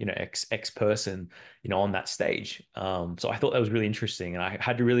to, X person, on that stage? So I thought that was really interesting. And I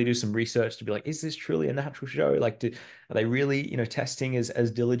had to really do some research to be like, is this truly a natural show? Like, are they really, testing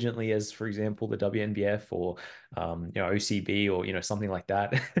as diligently as, for example, the WNBF or, OCB or, something like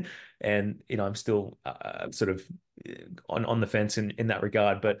that? And, I'm still sort of on the fence in that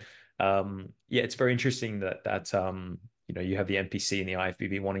regard. But yeah, it's very interesting that you have the NPC and the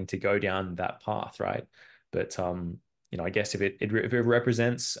IFBB wanting to go down that path, right? But I guess if it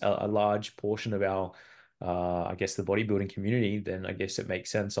represents a large portion of our I guess the bodybuilding community, then I guess it makes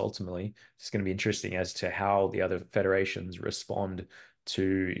sense ultimately. It's going to be interesting as to how the other federations respond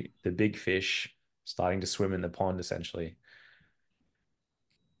to the big fish starting to swim in the pond, essentially.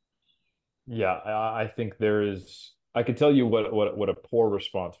 Yeah, I think there is. I could tell you what a poor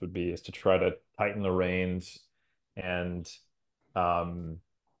response would be is to try to tighten the reins and um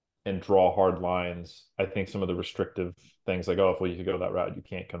and draw hard lines. I think some of the restrictive things like, oh, if well, you could go that route, you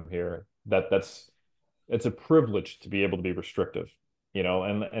can't come here. That's it's a privilege to be able to be restrictive,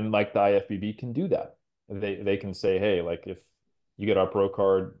 and like the IFBB can do that. They can say, hey, like if you get our pro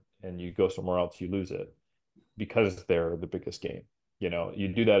card and you go somewhere else, you lose it because they're the biggest game. You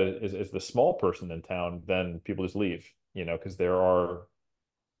do that as the small person in town, then people just leave, because there are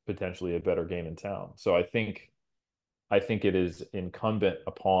potentially a better game in town. So I think it is incumbent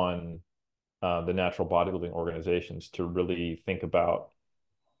upon the natural bodybuilding organizations to really think about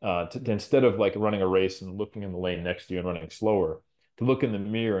instead of like running a race and looking in the lane next to you and running slower, to look in the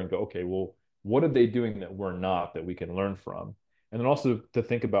mirror and go, okay, well, what are they doing that we're not that we can learn from? And then also to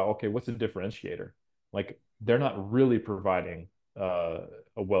think about, okay, what's a differentiator? Like they're not really providing a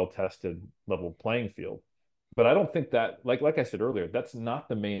well-tested level playing field. But I don't think that, like I said earlier, that's not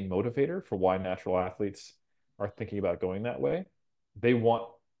the main motivator for why natural athletes are thinking about going that way. They want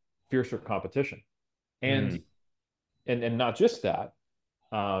fiercer competition, and Mm. and not just that,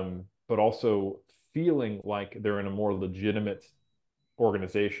 but also feeling like they're in a more legitimate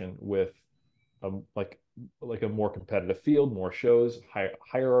organization with like a more competitive field, more shows,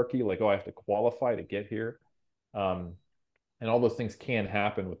 hierarchy. Like, oh, I have to qualify to get here, um, and all those things can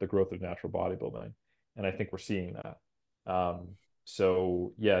happen with the growth of natural bodybuilding, and I think we're seeing that.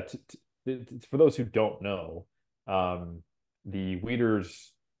 So yeah, for those who don't know, um, the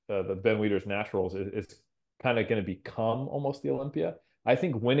Weeders, the Ben Weeders Naturals is kind of going to become almost the Olympia. I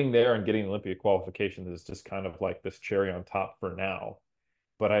think winning there and getting Olympia qualifications is just kind of like this cherry on top for now.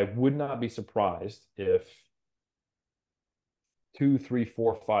 But I would not be surprised if 2, 3,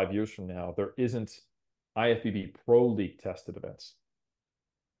 4, 5 years from now, there isn't IFBB Pro League tested events.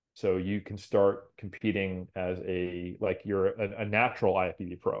 So you can start competing as like you're a natural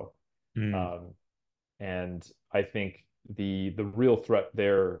IFBB pro. Mm. Um, and I think the real threat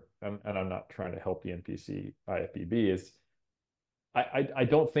there, and I'm not trying to help the NPC IFBB, is I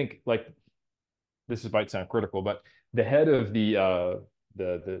don't think like this might sound critical, but the head of the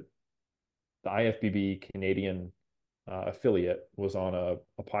the IFBB Canadian affiliate was on a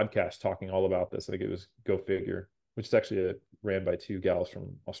podcast talking all about this. I think it was Go Figure, which is actually ran by two gals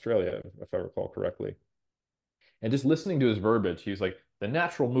from Australia, if I recall correctly. And just listening to his verbiage, he was like, the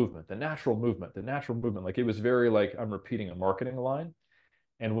natural movement, the natural movement, the natural movement. Like it was very like I'm repeating a marketing line.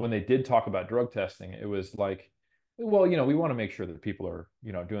 And when they did talk about drug testing, it was like, well, we want to make sure that people are,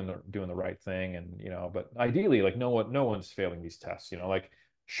 doing the right thing, and but ideally, like no one's failing these tests. Like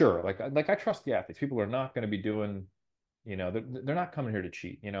sure, like I trust the athletes. People are not going to be doing, they're not coming here to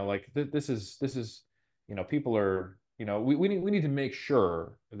cheat. Like this is, people are, we need to make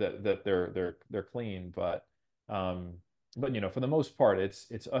sure that they're clean, but for the most part,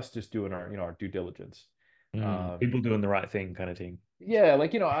 it's us just doing our due diligence. People doing the right thing kind of thing. Yeah,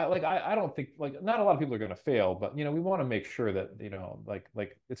 like, I don't think, like, not a lot of people are going to fail, but we want to make sure that,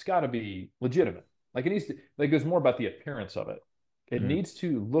 like it's got to be legitimate. Like, it needs to, like, it's more about the appearance of it. It needs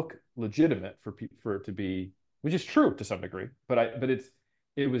to look legitimate for it to be, which is true to some degree, but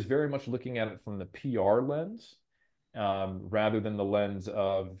it was very much looking at it from the PR lens, rather than the lens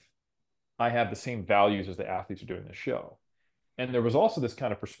of, I have the same values as the athletes are doing the show. And there was also this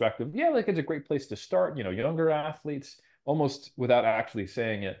kind of perspective, yeah, like, it's a great place to start, younger athletes, almost without actually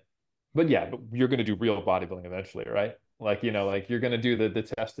saying it. But yeah, but you're going to do real bodybuilding eventually, right? Like, like, you're going to do the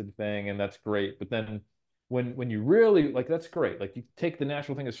tested thing, and that's great. But then when you really, like, that's great. Like, you take the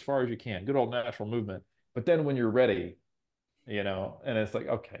natural thing as far as you can, good old natural movement. But then when you're ready, and it's like,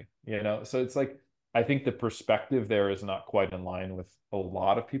 okay, so it's like, I think the perspective there is not quite in line with a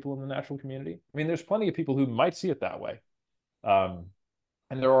lot of people in the natural community. I mean, there's plenty of people who might see it that way. Um,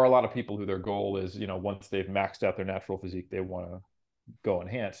 and there are a lot of people who their goal is, once they've maxed out their natural physique, they want to go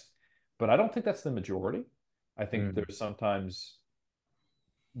enhanced. But I don't think that's the majority. I think there's sometimes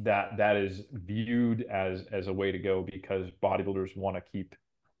that is viewed as a way to go because bodybuilders want to keep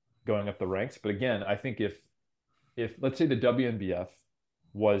going up the ranks. But again, I think if let's say the WNBF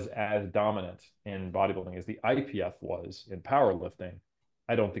was as dominant in bodybuilding as the IPF was in powerlifting,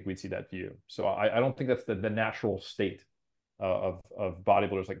 I don't think we'd see that view. So I don't think that's the natural state of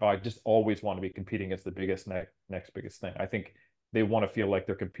bodybuilders. Like, oh, I just always want to be competing against the biggest next biggest thing. I think they want to feel like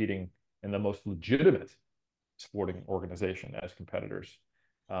they're competing in the most legitimate sporting organization as competitors.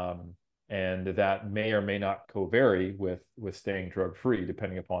 And that may or may not co-vary with staying drug free,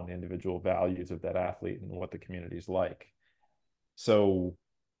 depending upon the individual values of that athlete and what the community is like. So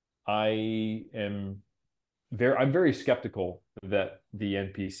I'm very skeptical that the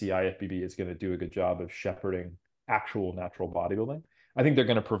NPC IFBB is going to do a good job of shepherding actual natural bodybuilding. I think they're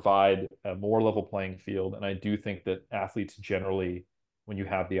going to provide a more level playing field, and I do think that athletes generally, when you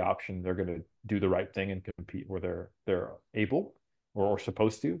have the option, they're going to do the right thing and compete where they're able or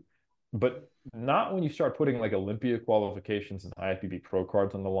supposed to, but not when you start putting like Olympia qualifications and IFBB pro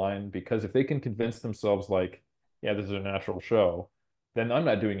cards on the line. Because if they can convince themselves like, yeah, this is a natural show, then I'm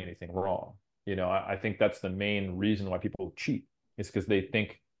not doing anything wrong. I think that's the main reason why people cheat, is because they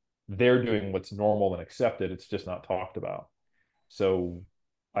think they're doing what's normal and accepted. It's just not talked about. So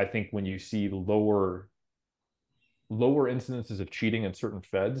I think when you see lower incidences of cheating in certain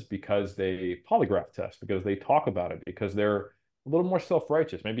feds because they polygraph test, because they talk about it, because they're a little more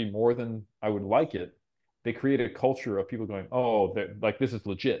self-righteous, maybe more than I would like it, they create a culture of people going, oh, like, this is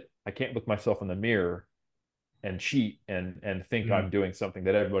legit. I can't look myself in the mirror and cheat and think I'm doing something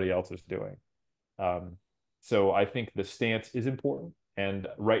that everybody else is doing. So I think the stance is important. And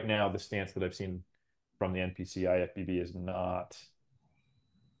right now, the stance that I've seen from the NPC IFBB is not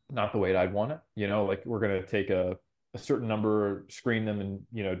the way I'd want it. Like, we're going to take a certain number, screen them,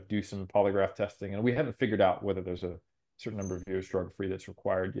 and, do some polygraph testing. And we haven't figured out whether there's a certain number of years drug free that's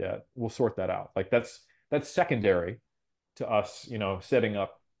required yet. We'll sort that out. Like, that's secondary to us, setting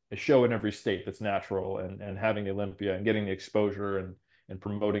up a show in every state that's natural, and having the Olympia and getting the exposure and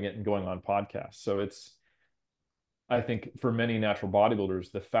promoting it and going on podcasts. So I think for many natural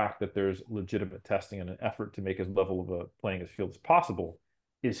bodybuilders, the fact that there's legitimate testing and an effort to make as level of a playing field as possible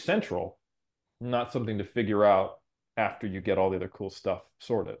is central, not something to figure out after you get all the other cool stuff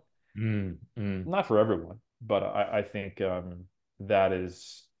sorted. Not for everyone, but I think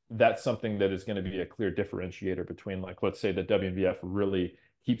that's something that is going to be a clear differentiator between, like, let's say the WNBF really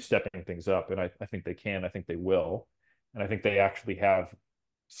keep stepping things up, and I think they can, I think they will, and I think they actually have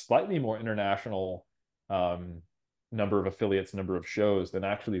slightly more international number of affiliates, number of shows than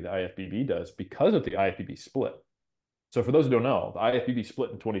actually the IFBB does, because of the IFBB split. So for those who don't know, the IFBB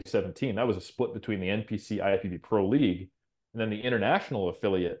split in 2017. That was a split between the NPC IFBB Pro League and then the international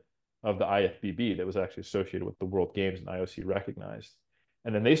affiliate of the IFBB that was actually associated with the World Games and IOC recognized.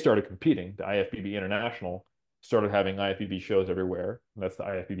 And then they started competing. The IFBB International started having IFBB shows everywhere. And that's the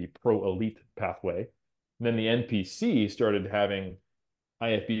IFBB Pro Elite pathway. And then the NPC started having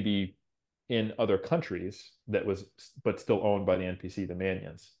IFBB in other countries but still owned by the NPC, the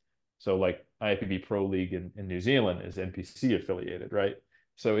Manions. So like IFBB Pro League in New Zealand is NPC affiliated, right?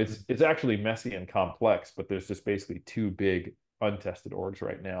 So it's actually messy and complex, but there's just basically two big untested orgs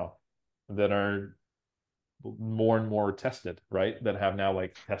right now that are more and more tested, right? That have now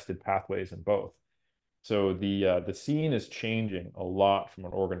like tested pathways in both. So the scene is changing a lot from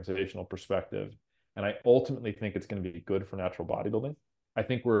an organizational perspective, and I ultimately think it's going to be good for natural bodybuilding. I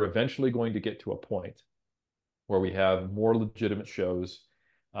think we're eventually going to get to a point where we have more legitimate shows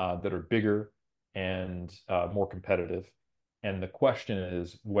that are bigger and more competitive. And the question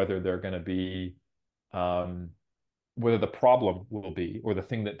is whether they're going to be Whether the problem will be, or the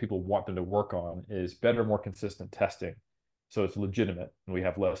thing that people want them to work on, is better, more consistent testing. So it's legitimate and we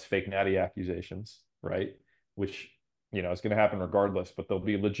have less fake natty accusations, right? Which, is going to happen regardless, but there'll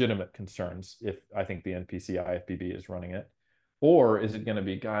be legitimate concerns if I think the NPC IFBB is running it. Or is it going to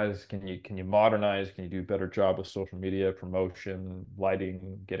be, guys, can you modernize? Can you do a better job with social media, promotion,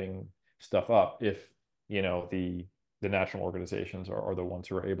 lighting, getting stuff up if, the national organizations are the ones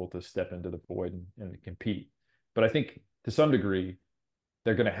who are able to step into the void and compete. But I think to some degree,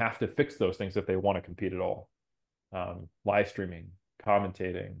 they're going to have to fix those things if they want to compete at all. Live streaming,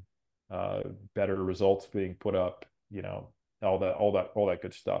 commentating, better results being put up, all that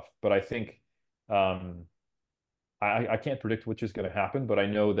good stuff. But I think I can't predict which is going to happen, but I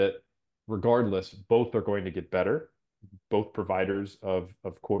know that regardless, both are going to get better. Both providers of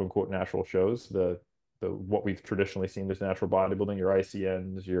quote unquote natural shows, the what we've traditionally seen as natural bodybuilding, your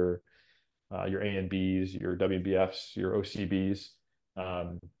ICNs, your A&Bs, your WBFs, your OCBs,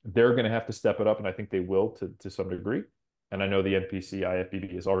 they're going to have to step it up, and I think they will to some degree. And I know the NPC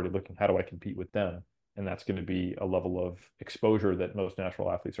IFBB is already looking, how do I compete with them? And that's going to be a level of exposure that most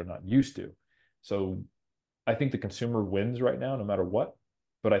natural athletes are not used to. So I think the consumer wins right now, no matter what.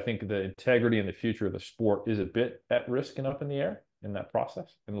 But I think the integrity and the future of the sport is a bit at risk and up in the air in that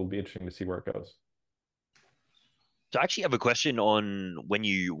process. And it'll be interesting to see where it goes. So I actually have a question on when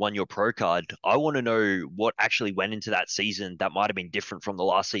you won your pro card. I want to know what actually went into that season that might have been different from the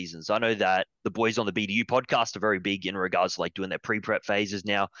last seasons. I know that the boys on the BDU podcast are very big in regards to like doing their pre-prep phases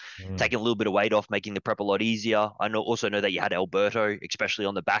now, taking a little bit of weight off, making the prep a lot easier. Also know that you had Alberto, especially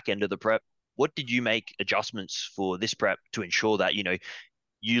on the back end of the prep. What did you make adjustments for this prep to ensure that,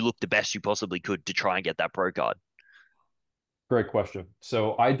 you look the best you possibly could to try and get that pro card? Great question.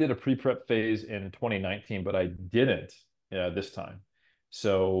 So I did a pre-prep phase in 2019, but I didn't this time.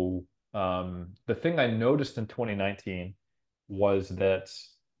 So the thing I noticed in 2019 was that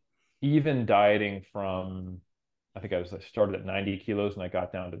even dieting from, I started at 90 kilos and I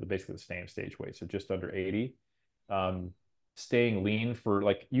got down to basically the same stage weight, so just under 80. Staying lean for,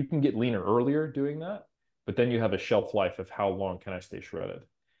 like, you can get leaner earlier doing that, but then you have a shelf life of how long can I stay shredded.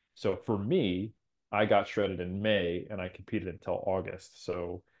 So for me, I got shredded in May and I competed until August.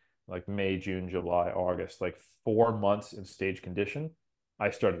 So like May, June, July, August, like 4 months in stage condition, I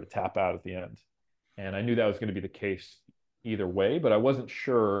started to tap out at the end. And I knew that was going to be the case either way, but I wasn't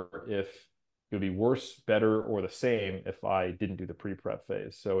sure if it would be worse, better, or the same if I didn't do the pre-prep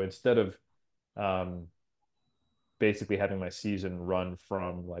phase. So instead of basically having my season run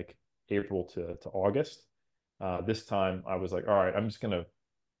from like April to August, this time I was like, all right, I'm just going to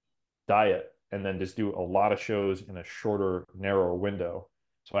diet and then just do a lot of shows in a shorter, narrower window.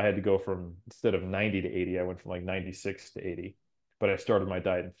 So I had to go from, instead of 90 to 80, I went from like 96 to 80. But I started my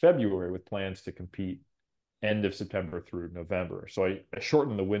diet in February with plans to compete end of September through November. So I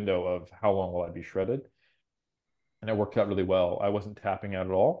shortened the window of how long will I be shredded. And it worked out really well. I wasn't tapping out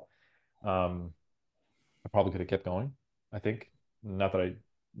at all. I probably could have kept going, I think. Not that I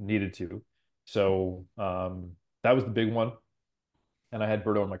needed to. So that was the big one. And I had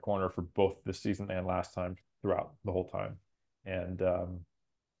Berto in my corner for both this season and last time throughout the whole time. And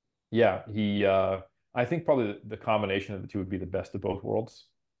yeah, I think probably the combination of the two would be the best of both worlds.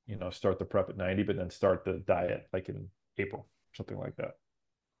 Start the prep at 90, but then start the diet like in April, something like that.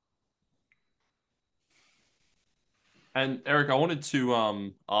 And Eric, I wanted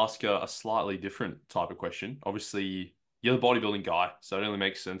to ask a slightly different type of question. Obviously, you're the bodybuilding guy, so it only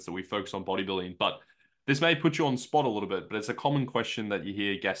makes sense that we focus on bodybuilding. But this may put you on the spot a little bit, but it's a common question that you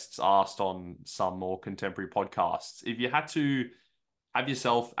hear guests asked on some more contemporary podcasts. If you had to have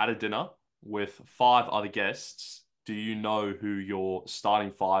yourself at a dinner with 5 other guests, do you know who your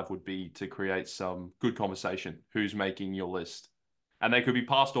starting 5 would be to create some good conversation? Who's making your list? And they could be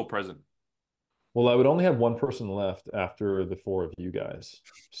past or present. Well, I would only have one person left after the four of you guys.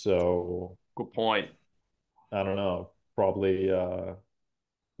 So Good point. I don't know, probably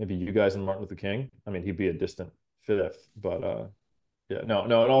maybe you guys and Martin Luther King. I mean, he'd be a distant fifth, but yeah, no,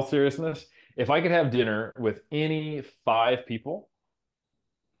 no, in all seriousness, if I could have dinner with any 5 people,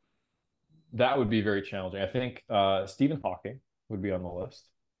 that would be very challenging. I think Stephen Hawking would be on the list.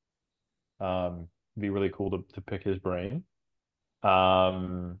 It'd be really cool to pick his brain.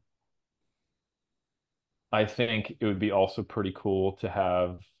 Um, I think it would be also pretty cool to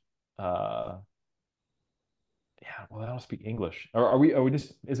have uh yeah, well, I don't speak English. Are we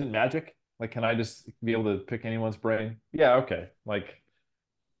just, is it magic? Like, can I just be able to pick anyone's brain? Yeah, okay. Like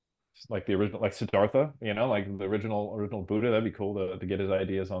the original, like Siddhartha, like the original Buddha. That'd be cool to get his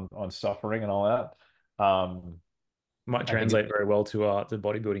ideas on suffering and all that. Might I think translate very well to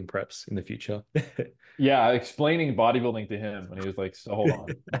bodybuilding preps in the future. yeah, explaining bodybuilding to him when he was like, so hold on,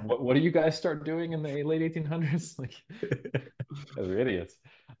 what do you guys start doing in the late 1800s? Like, those are idiots.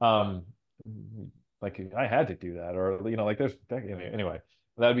 Um, like I had to do that, or like there's anyway,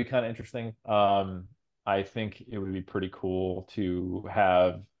 that'd be kind of interesting. I think it would be pretty cool to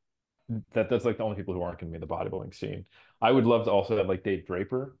have that's like the only people who aren't going to be in the bodybuilding scene. I would love to also have like Dave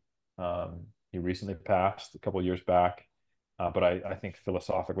Draper. He recently passed a couple of years back. But I think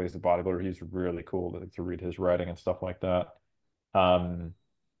philosophically as a bodybuilder, he's really cool to read his writing and stuff like that. Um,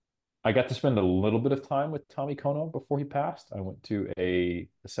 I got to spend a little bit of time with Tommy Kono before he passed. I went to a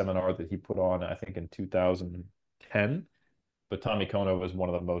seminar that he put on, I think in 2010. But Tommy Kono was one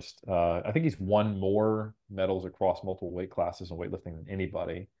of the most, I think he's won more medals across multiple weight classes in weightlifting than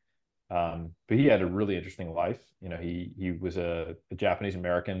anybody. But he had a really interesting life. He was a Japanese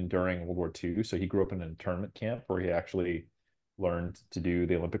American during World War II, so he grew up in an internment camp where he actually learned to do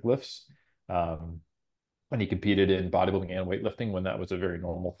the Olympic lifts. Um, and he competed in bodybuilding and weightlifting when that was a very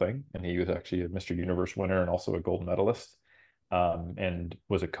normal thing. And he was actually a Mr. Universe winner and also a gold medalist, and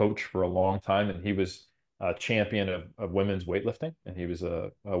was a coach for a long time. And he was a champion of women's weightlifting, and he was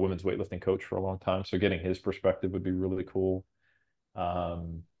a women's weightlifting coach for a long time. So getting his perspective would be really cool.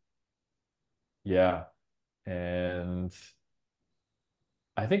 Um, yeah. And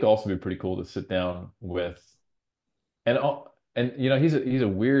I think also be pretty cool to sit down with and he's a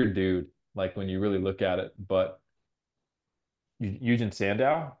weird dude, like when you really look at it, but Eugen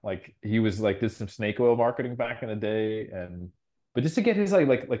Sandow, like he was like did some snake oil marketing back in the day, and but just to get his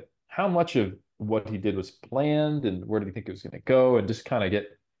like how much of what he did was planned and where did he think it was going to go, and just kind of get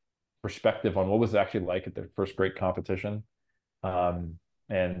perspective on what was it actually like at their first great competition. um,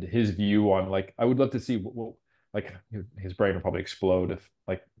 and his view on like I would love to see like his brain would probably explode if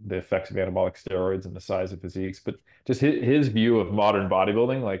like the effects of anabolic steroids and the size of physiques, but just his view of modern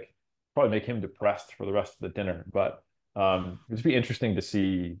bodybuilding like probably make him depressed for the rest of the dinner. But it'd be interesting to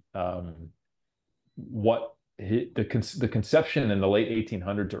see what the conception in the late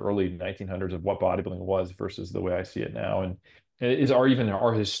 1800s to early 1900s of what bodybuilding was versus the way I see it now, and is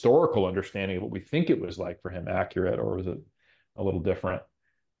our historical understanding of what we think it was like for him accurate, or is it a little different?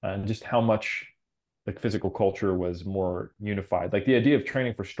 And just how much like physical culture was more unified. Like the idea of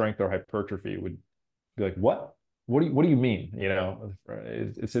training for strength or hypertrophy would be like, what? What do you mean?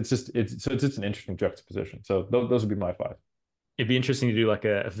 It's just an interesting juxtaposition. So those would be my five. It'd be interesting to do like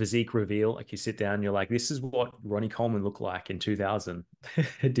a physique reveal. Like you sit down, you're like, this is what Ronnie Coleman looked like in 2000.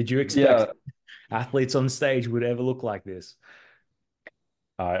 Did you expect Yeah, athletes on stage would ever look like this?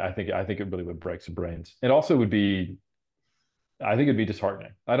 I think it really would break some brains. It also would be I think it'd be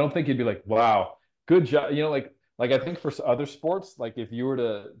disheartening. I don't think you'd be like, wow, good job. Like I think for other sports, like if you were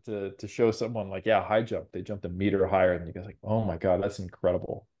to show someone like, yeah, high jump, they jumped a meter higher, and you go like, oh my God, that's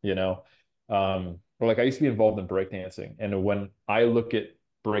incredible, Or like I used to be involved in breakdancing, and when I look at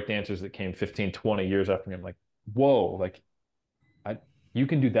breakdancers that came 15, 20 years after me, I'm like, whoa, like I you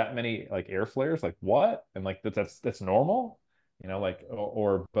can do that many like air flares, like what? And like that's normal, like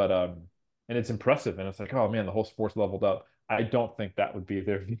but and it's impressive, and it's like, oh man, the whole sport's leveled up. I don't think that would be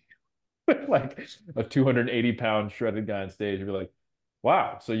their view. Like a 280-pound shredded guy on stage would be like,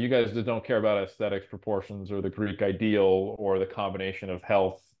 wow, so you guys just don't care about aesthetics, proportions, or the Greek ideal, or the combination of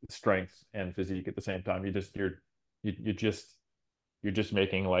health, strength, and physique at the same time. You're just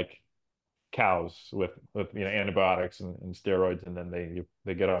making like cows with antibiotics and steroids, and then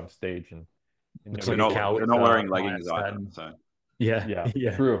they get on stage and Looks They're like a not cow they're with not wearing leggings either. myostatin. So Yeah, yeah,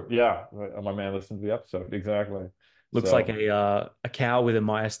 yeah. true, yeah. My man listened to the episode exactly. Looks like So a cow with a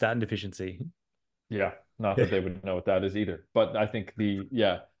myostatin deficiency. yeah, not that they would know what that is either. But I think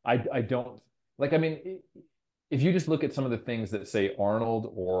I don't like. I mean, if you just look at some of the things that say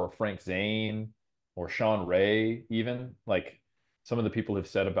Arnold or Frank Zane or Sean Ray, even like some of the people have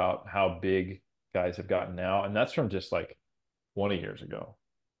said about how big guys have gotten now, and that's from just like 20 years ago,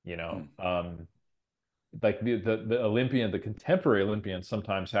 you know. mm. Like the Olympian, the contemporary Olympians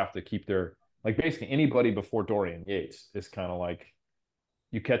sometimes have to keep their like basically anybody before Dorian Yates is kind of like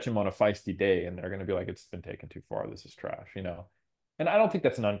you catch them on a feisty day and they're going to be like, it's been taken too far. This is trash. And I don't think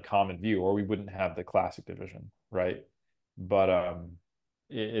that's an uncommon view, or we wouldn't have the classic division, right? But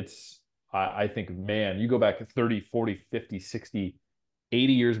it's I think, man, you go back 30, 40, 50, 60,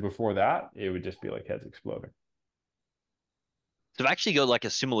 80 years before that, it would just be like heads exploding. So I've actually got like a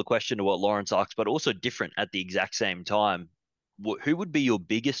similar question to what Lawrence asked, but also different at the exact same time. Who would be your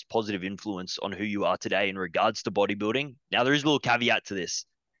biggest positive influence on who you are today in regards to bodybuilding? Now, there is a little caveat to this.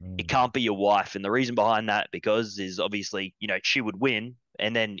 It Mm. can't be your wife. And the reason behind that, because is obviously, she would win.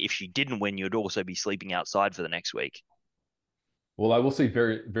 And then if she didn't win, you'd also be sleeping outside for the next week. Well, I will say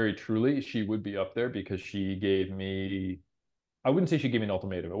very, very truly, she would be up there because she gave me, I wouldn't say she gave me an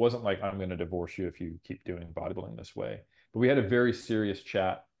ultimatum. It wasn't like, I'm going to divorce you if you keep doing bodybuilding this way. But we had a very serious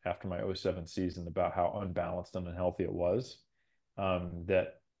chat after my '07 season about how unbalanced and unhealthy it was.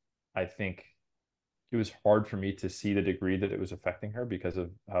 That I think it was hard for me to see the degree that it was affecting her because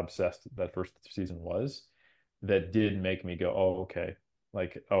of how obsessed that first season was. That did make me go, oh, okay.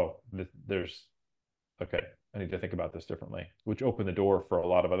 Like, oh, there's okay, I need to think about this differently, which opened the door for a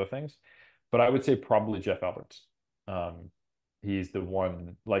lot of other things. But I would say probably Jeff Alberts. Um, he's the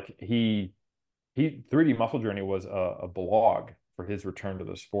one, like he 3D Muscle Journey was a blog for his return to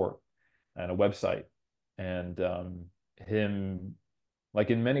the sport and a website. And him,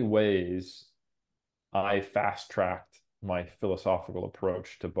 like in many ways, I fast tracked my philosophical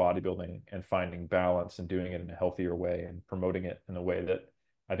approach to bodybuilding and finding balance and doing it in a healthier way and promoting it in a way that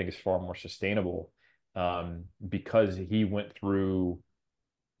I think is far more sustainable, because he went through,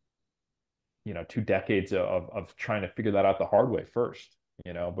 2 decades of trying to figure that out the hard way first,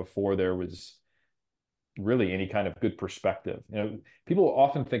 before there was really any kind of good perspective. People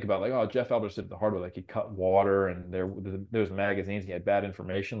often think about like, oh, Jeff Alberts did it the hard way, like he cut water and there's magazines, he had bad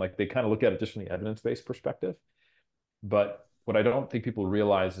information. Like they kind of look at it just from the evidence-based perspective. But what I don't think people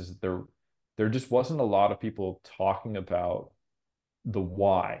realize is that there just wasn't a lot of people talking about the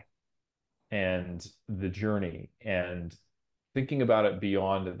why and the journey and thinking about it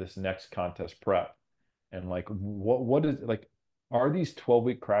beyond this next contest prep. And like what is like, are these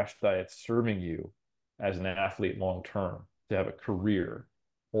 12-week crash diets serving you as an athlete long term to have a career,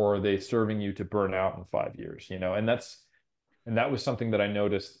 or are they serving you to burn out in 5 years? And that was something that I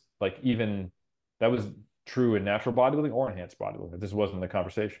noticed, like even that was true in natural bodybuilding or enhanced bodybuilding. This wasn't the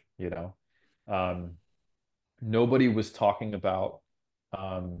conversation. Um, Nobody was talking about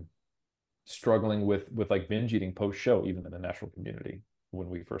um, struggling with like binge eating post show, even in the natural community when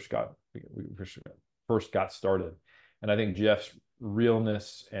we first got started. And I think Jeff's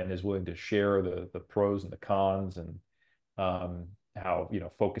realness and is willing to share the pros and the cons, and how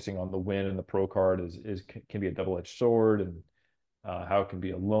focusing on the win and the pro card is can be a double-edged sword, and how it can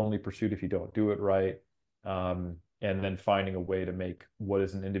be a lonely pursuit if you don't do it right. And then finding a way to make what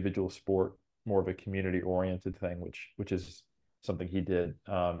is an individual sport more of a community oriented thing, which is something he did.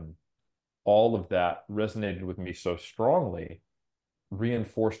 All of that resonated with me so strongly,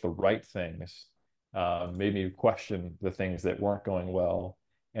 reinforced the right things, made me question the things that weren't going well,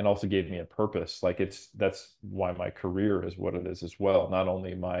 and also gave me a purpose. Like that's why my career is what it is as well, not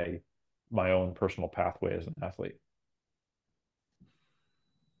only my own personal pathway as an athlete.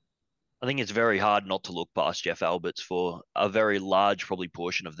 I think it's very hard not to look past Jeff Alberts for a very large, probably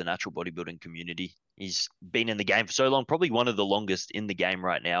portion of the natural bodybuilding community. He's been in the game for so long, probably one of the longest in the game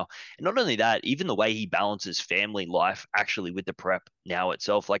right now. And not only that, even the way he balances family life actually with the prep now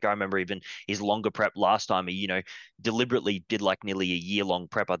itself. Like I remember even his longer prep last time, he deliberately did like nearly a year-long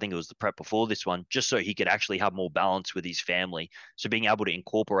prep. I think it was the prep before this one, just so he could actually have more balance with his family. So being able to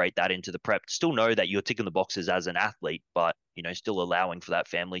incorporate that into the prep, still know that you're ticking the boxes as an athlete, but still allowing for that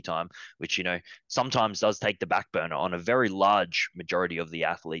family time, which sometimes does take the back burner on a very large majority of the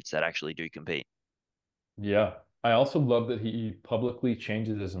athletes that actually do compete. Yeah. I also love that he publicly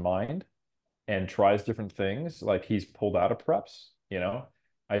changes his mind and tries different things. Like he's pulled out of preps.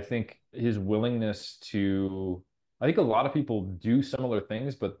 I think his willingness to, I think a lot of people do similar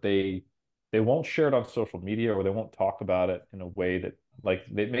things, but they won't share it on social media, or they won't talk about it in a way that like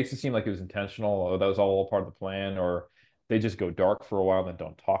it makes it seem like it was intentional, or that was all part of the plan, or they just go dark for a while and then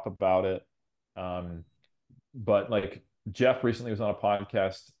don't talk about it. Um, but like Jeff recently was on a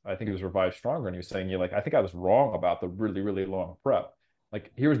podcast, I think it was Revive Stronger, and he was saying, "You like, I think I was wrong about the really, really long prep.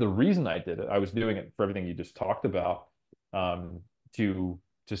 Like, here's the reason I did it. I was doing it for everything you just talked about, um, to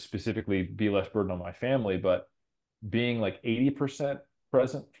specifically be less burden on my family. But being like 80%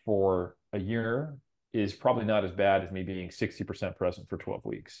 present for a year is probably not as bad as me being 60% present for 12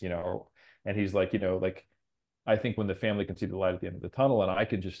 weeks. And he's like, like I think when the family can see the light at the end of the tunnel and I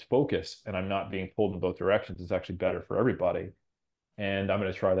can just focus and I'm not being pulled in both directions, it's actually better for everybody. And I'm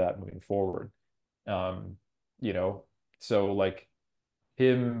going to try that moving forward. Um, you know, so like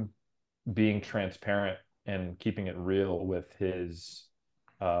him being transparent and keeping it real with his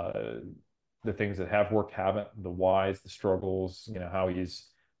uh the things that have worked, haven't, the whys, the struggles, how he's,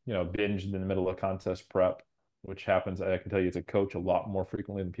 binged in the middle of contest prep, which happens, I can tell you as a coach, a lot more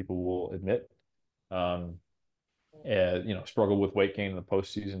frequently than people will admit. Um, and struggle with weight gain in the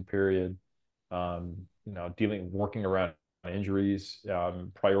postseason period, working around injuries,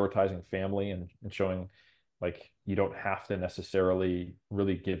 prioritizing family, and showing like you don't have to necessarily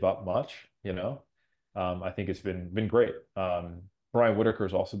really give up much. I think it's been great. Brian Whitaker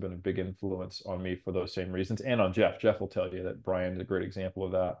has also been a big influence on me for those same reasons, and on Jeff. Jeff will tell you that Brian's a great example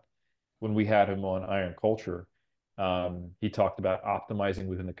of that. When we had him on Iron Culture, he talked about optimizing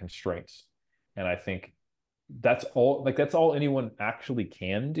within the constraints. And I think that's all anyone actually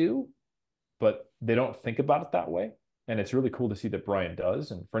can do, but they don't think about it that way. And it's really cool to see that Brian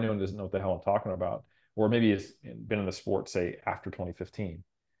does. And for anyone who doesn't know what the hell I'm talking about, or maybe has been in the sport, say, after 2015,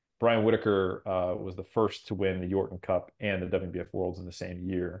 Brian Whitaker was the first to win the Yorton Cup and the WBF Worlds in the same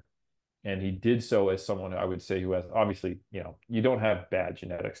year. And he did so as someone, I would say, who has obviously, you don't have bad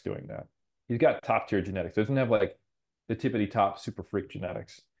genetics doing that. He's got top tier genetics. Doesn't have like the tippity top super freak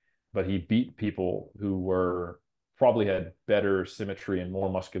genetics, but he beat people who were probably had better symmetry and more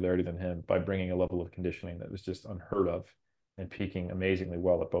muscularity than him by bringing a level of conditioning that was just unheard of and peaking amazingly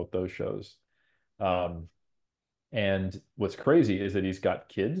well at both those shows. And what's crazy is that he's got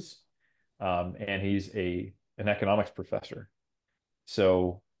kids, and he's an economics professor.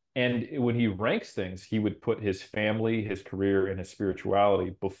 So, and when he ranks things, he would put his family, his career, and his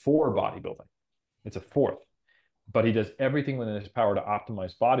spirituality before bodybuilding. It's a fourth, but he does everything within his power to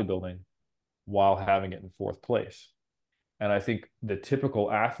optimize bodybuilding while having it in fourth place. And I think the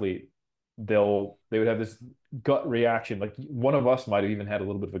typical athlete, they would have this gut reaction. Like one of us might have even had a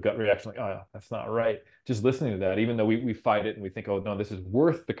little bit of a gut reaction, like, oh, that's not right. Just listening to that, even though we fight it and we think, oh no, this is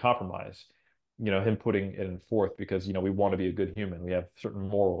worth the compromise. Him putting it in fourth because we want to be a good human. We have certain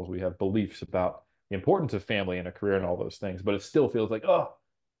morals, we have beliefs about the importance of family and a career and all those things. But it still feels like, oh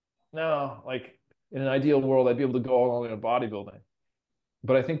no, like in an ideal world, I'd be able to go all in bodybuilding.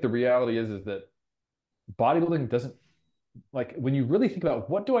 But I think the reality is that bodybuilding doesn't, like, when you really think about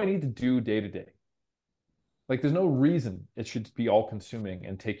what do I need to do day to day, like there's no reason it should be all consuming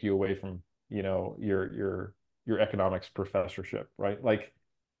and take you away from your economics professorship, right? Like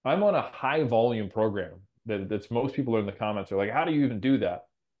I'm on a high volume program that's most people in the comments are like, how do you even do that?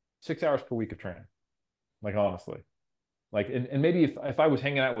 6 hours per week of training, like honestly. Like, and maybe if I was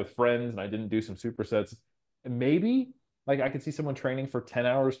hanging out with friends and I didn't do some supersets, maybe like I could see someone training for 10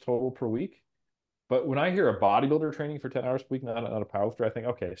 hours total per week. But when I hear a bodybuilder training for 10 hours per week, not a powerlifter, I think,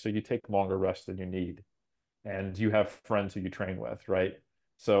 okay, so you take longer rest than you need. And you have friends who you train with, right?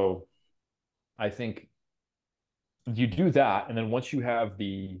 So I think you do that. And then once you have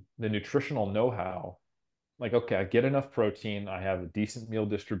the nutritional know-how, like, okay, I get enough protein, I have a decent meal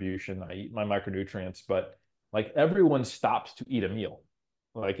distribution, I eat my micronutrients, but like everyone stops to eat a meal.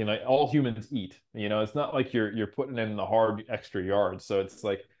 Like, all humans eat, it's not like you're putting in the hard extra yards. So it's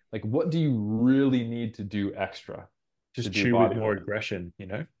like what do you really need to do extra to Just do chew with more bodybuilding? aggression,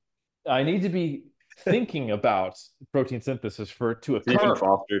 I need to be thinking about protein synthesis for it to It's even occur.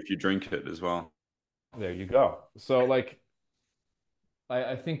 faster if you drink it as well. There you go. So like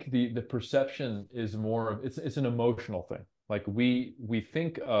I think the perception is more of it's an emotional thing. Like we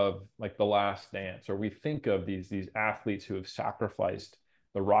think of like The Last Dance, or we think of these athletes who have sacrificed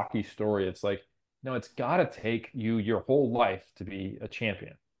the Rocky story. It's like, no, it's got to take you your whole life to be a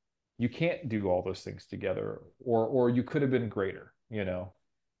champion. You can't do all those things together, or you could have been greater.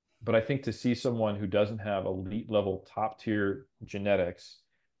 But I think to see someone who doesn't have elite level top tier genetics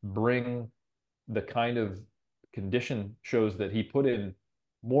bring the kind of condition, shows that he put in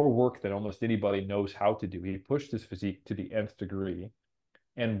more work than almost anybody knows how to do. He pushed his physique to the nth degree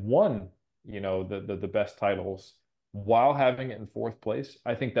and won, the best titles while having it in fourth place.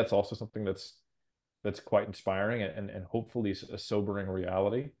 I think that's also something that's quite inspiring and hopefully a sobering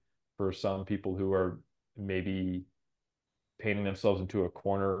reality for some people who are maybe painting themselves into a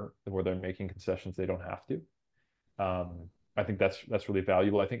corner where they're making concessions they don't have to. I think that's really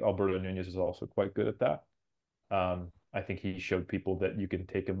valuable. I think Alberto Nunez is also quite good at that. I think he showed people that you can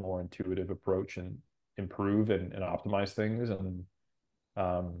take a more intuitive approach and improve and optimize things. And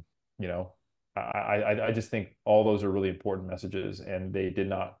you know, I just think all those are really important messages, and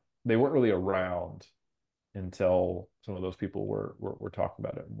they weren't really around until some of those people were talking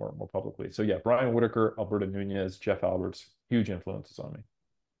about it more publicly. So yeah, Brian Whitaker, Alberto Nunez, Jeff Alberts, huge influences on me.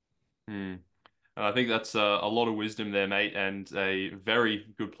 Hmm. And I think that's a lot of wisdom there, mate, and a very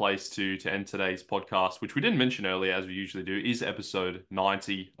good place to end today's podcast, which we didn't mention earlier, as we usually do, is episode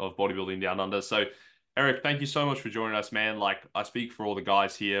 90 of Bodybuilding Down Under. So, Eric, thank you so much for joining us, man. Like, I speak for all the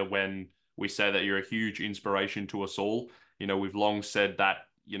guys here when we say that you're a huge inspiration to us all. We've long said that,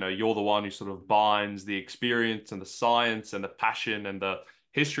 you're the one who sort of binds the experience and the science and the passion and the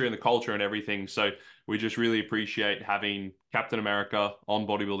history and the culture and everything. So we just really appreciate having Captain America on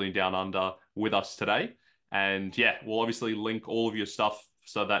Bodybuilding Down Under with us today. And yeah, we'll obviously link all of your stuff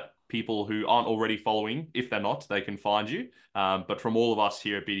so that people who aren't already following, if they're not, they can find you. But from all of us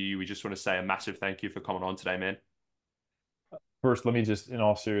here at BDU, we just want to say a massive thank you for coming on today, man. first, let me just, in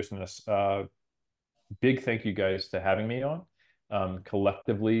all seriousness, big thank you guys to having me on.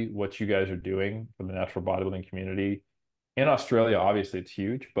 Collectively, what you guys are doing for the natural bodybuilding community in Australia, obviously it's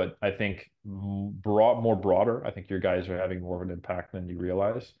huge, but I think more broader, I think your guys are having more of an impact than you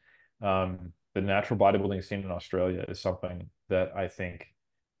realize. The natural bodybuilding scene in Australia is something that I think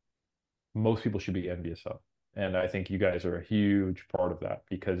most people should be envious of. And I think you guys are a huge part of that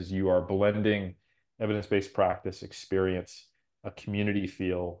because you are blending evidence-based practice, experience, a community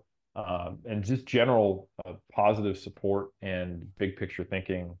feel, and just general positive support and big picture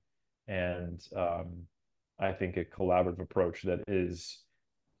thinking. And I think a collaborative approach that is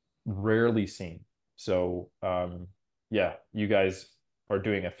rarely seen. So yeah, you guys are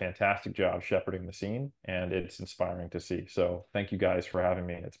doing a fantastic job shepherding the scene, and it's inspiring to see. So thank you guys for having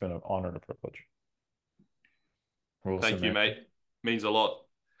me. It's been an honor and a privilege. Awesome, Thank you, man. mate. Means a lot.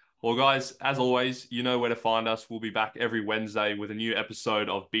 Well, guys, as always, you know where to find us. We'll be back every Wednesday with a new episode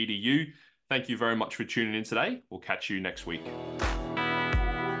of BDU. Thank you very much for tuning in today. We'll catch you next week.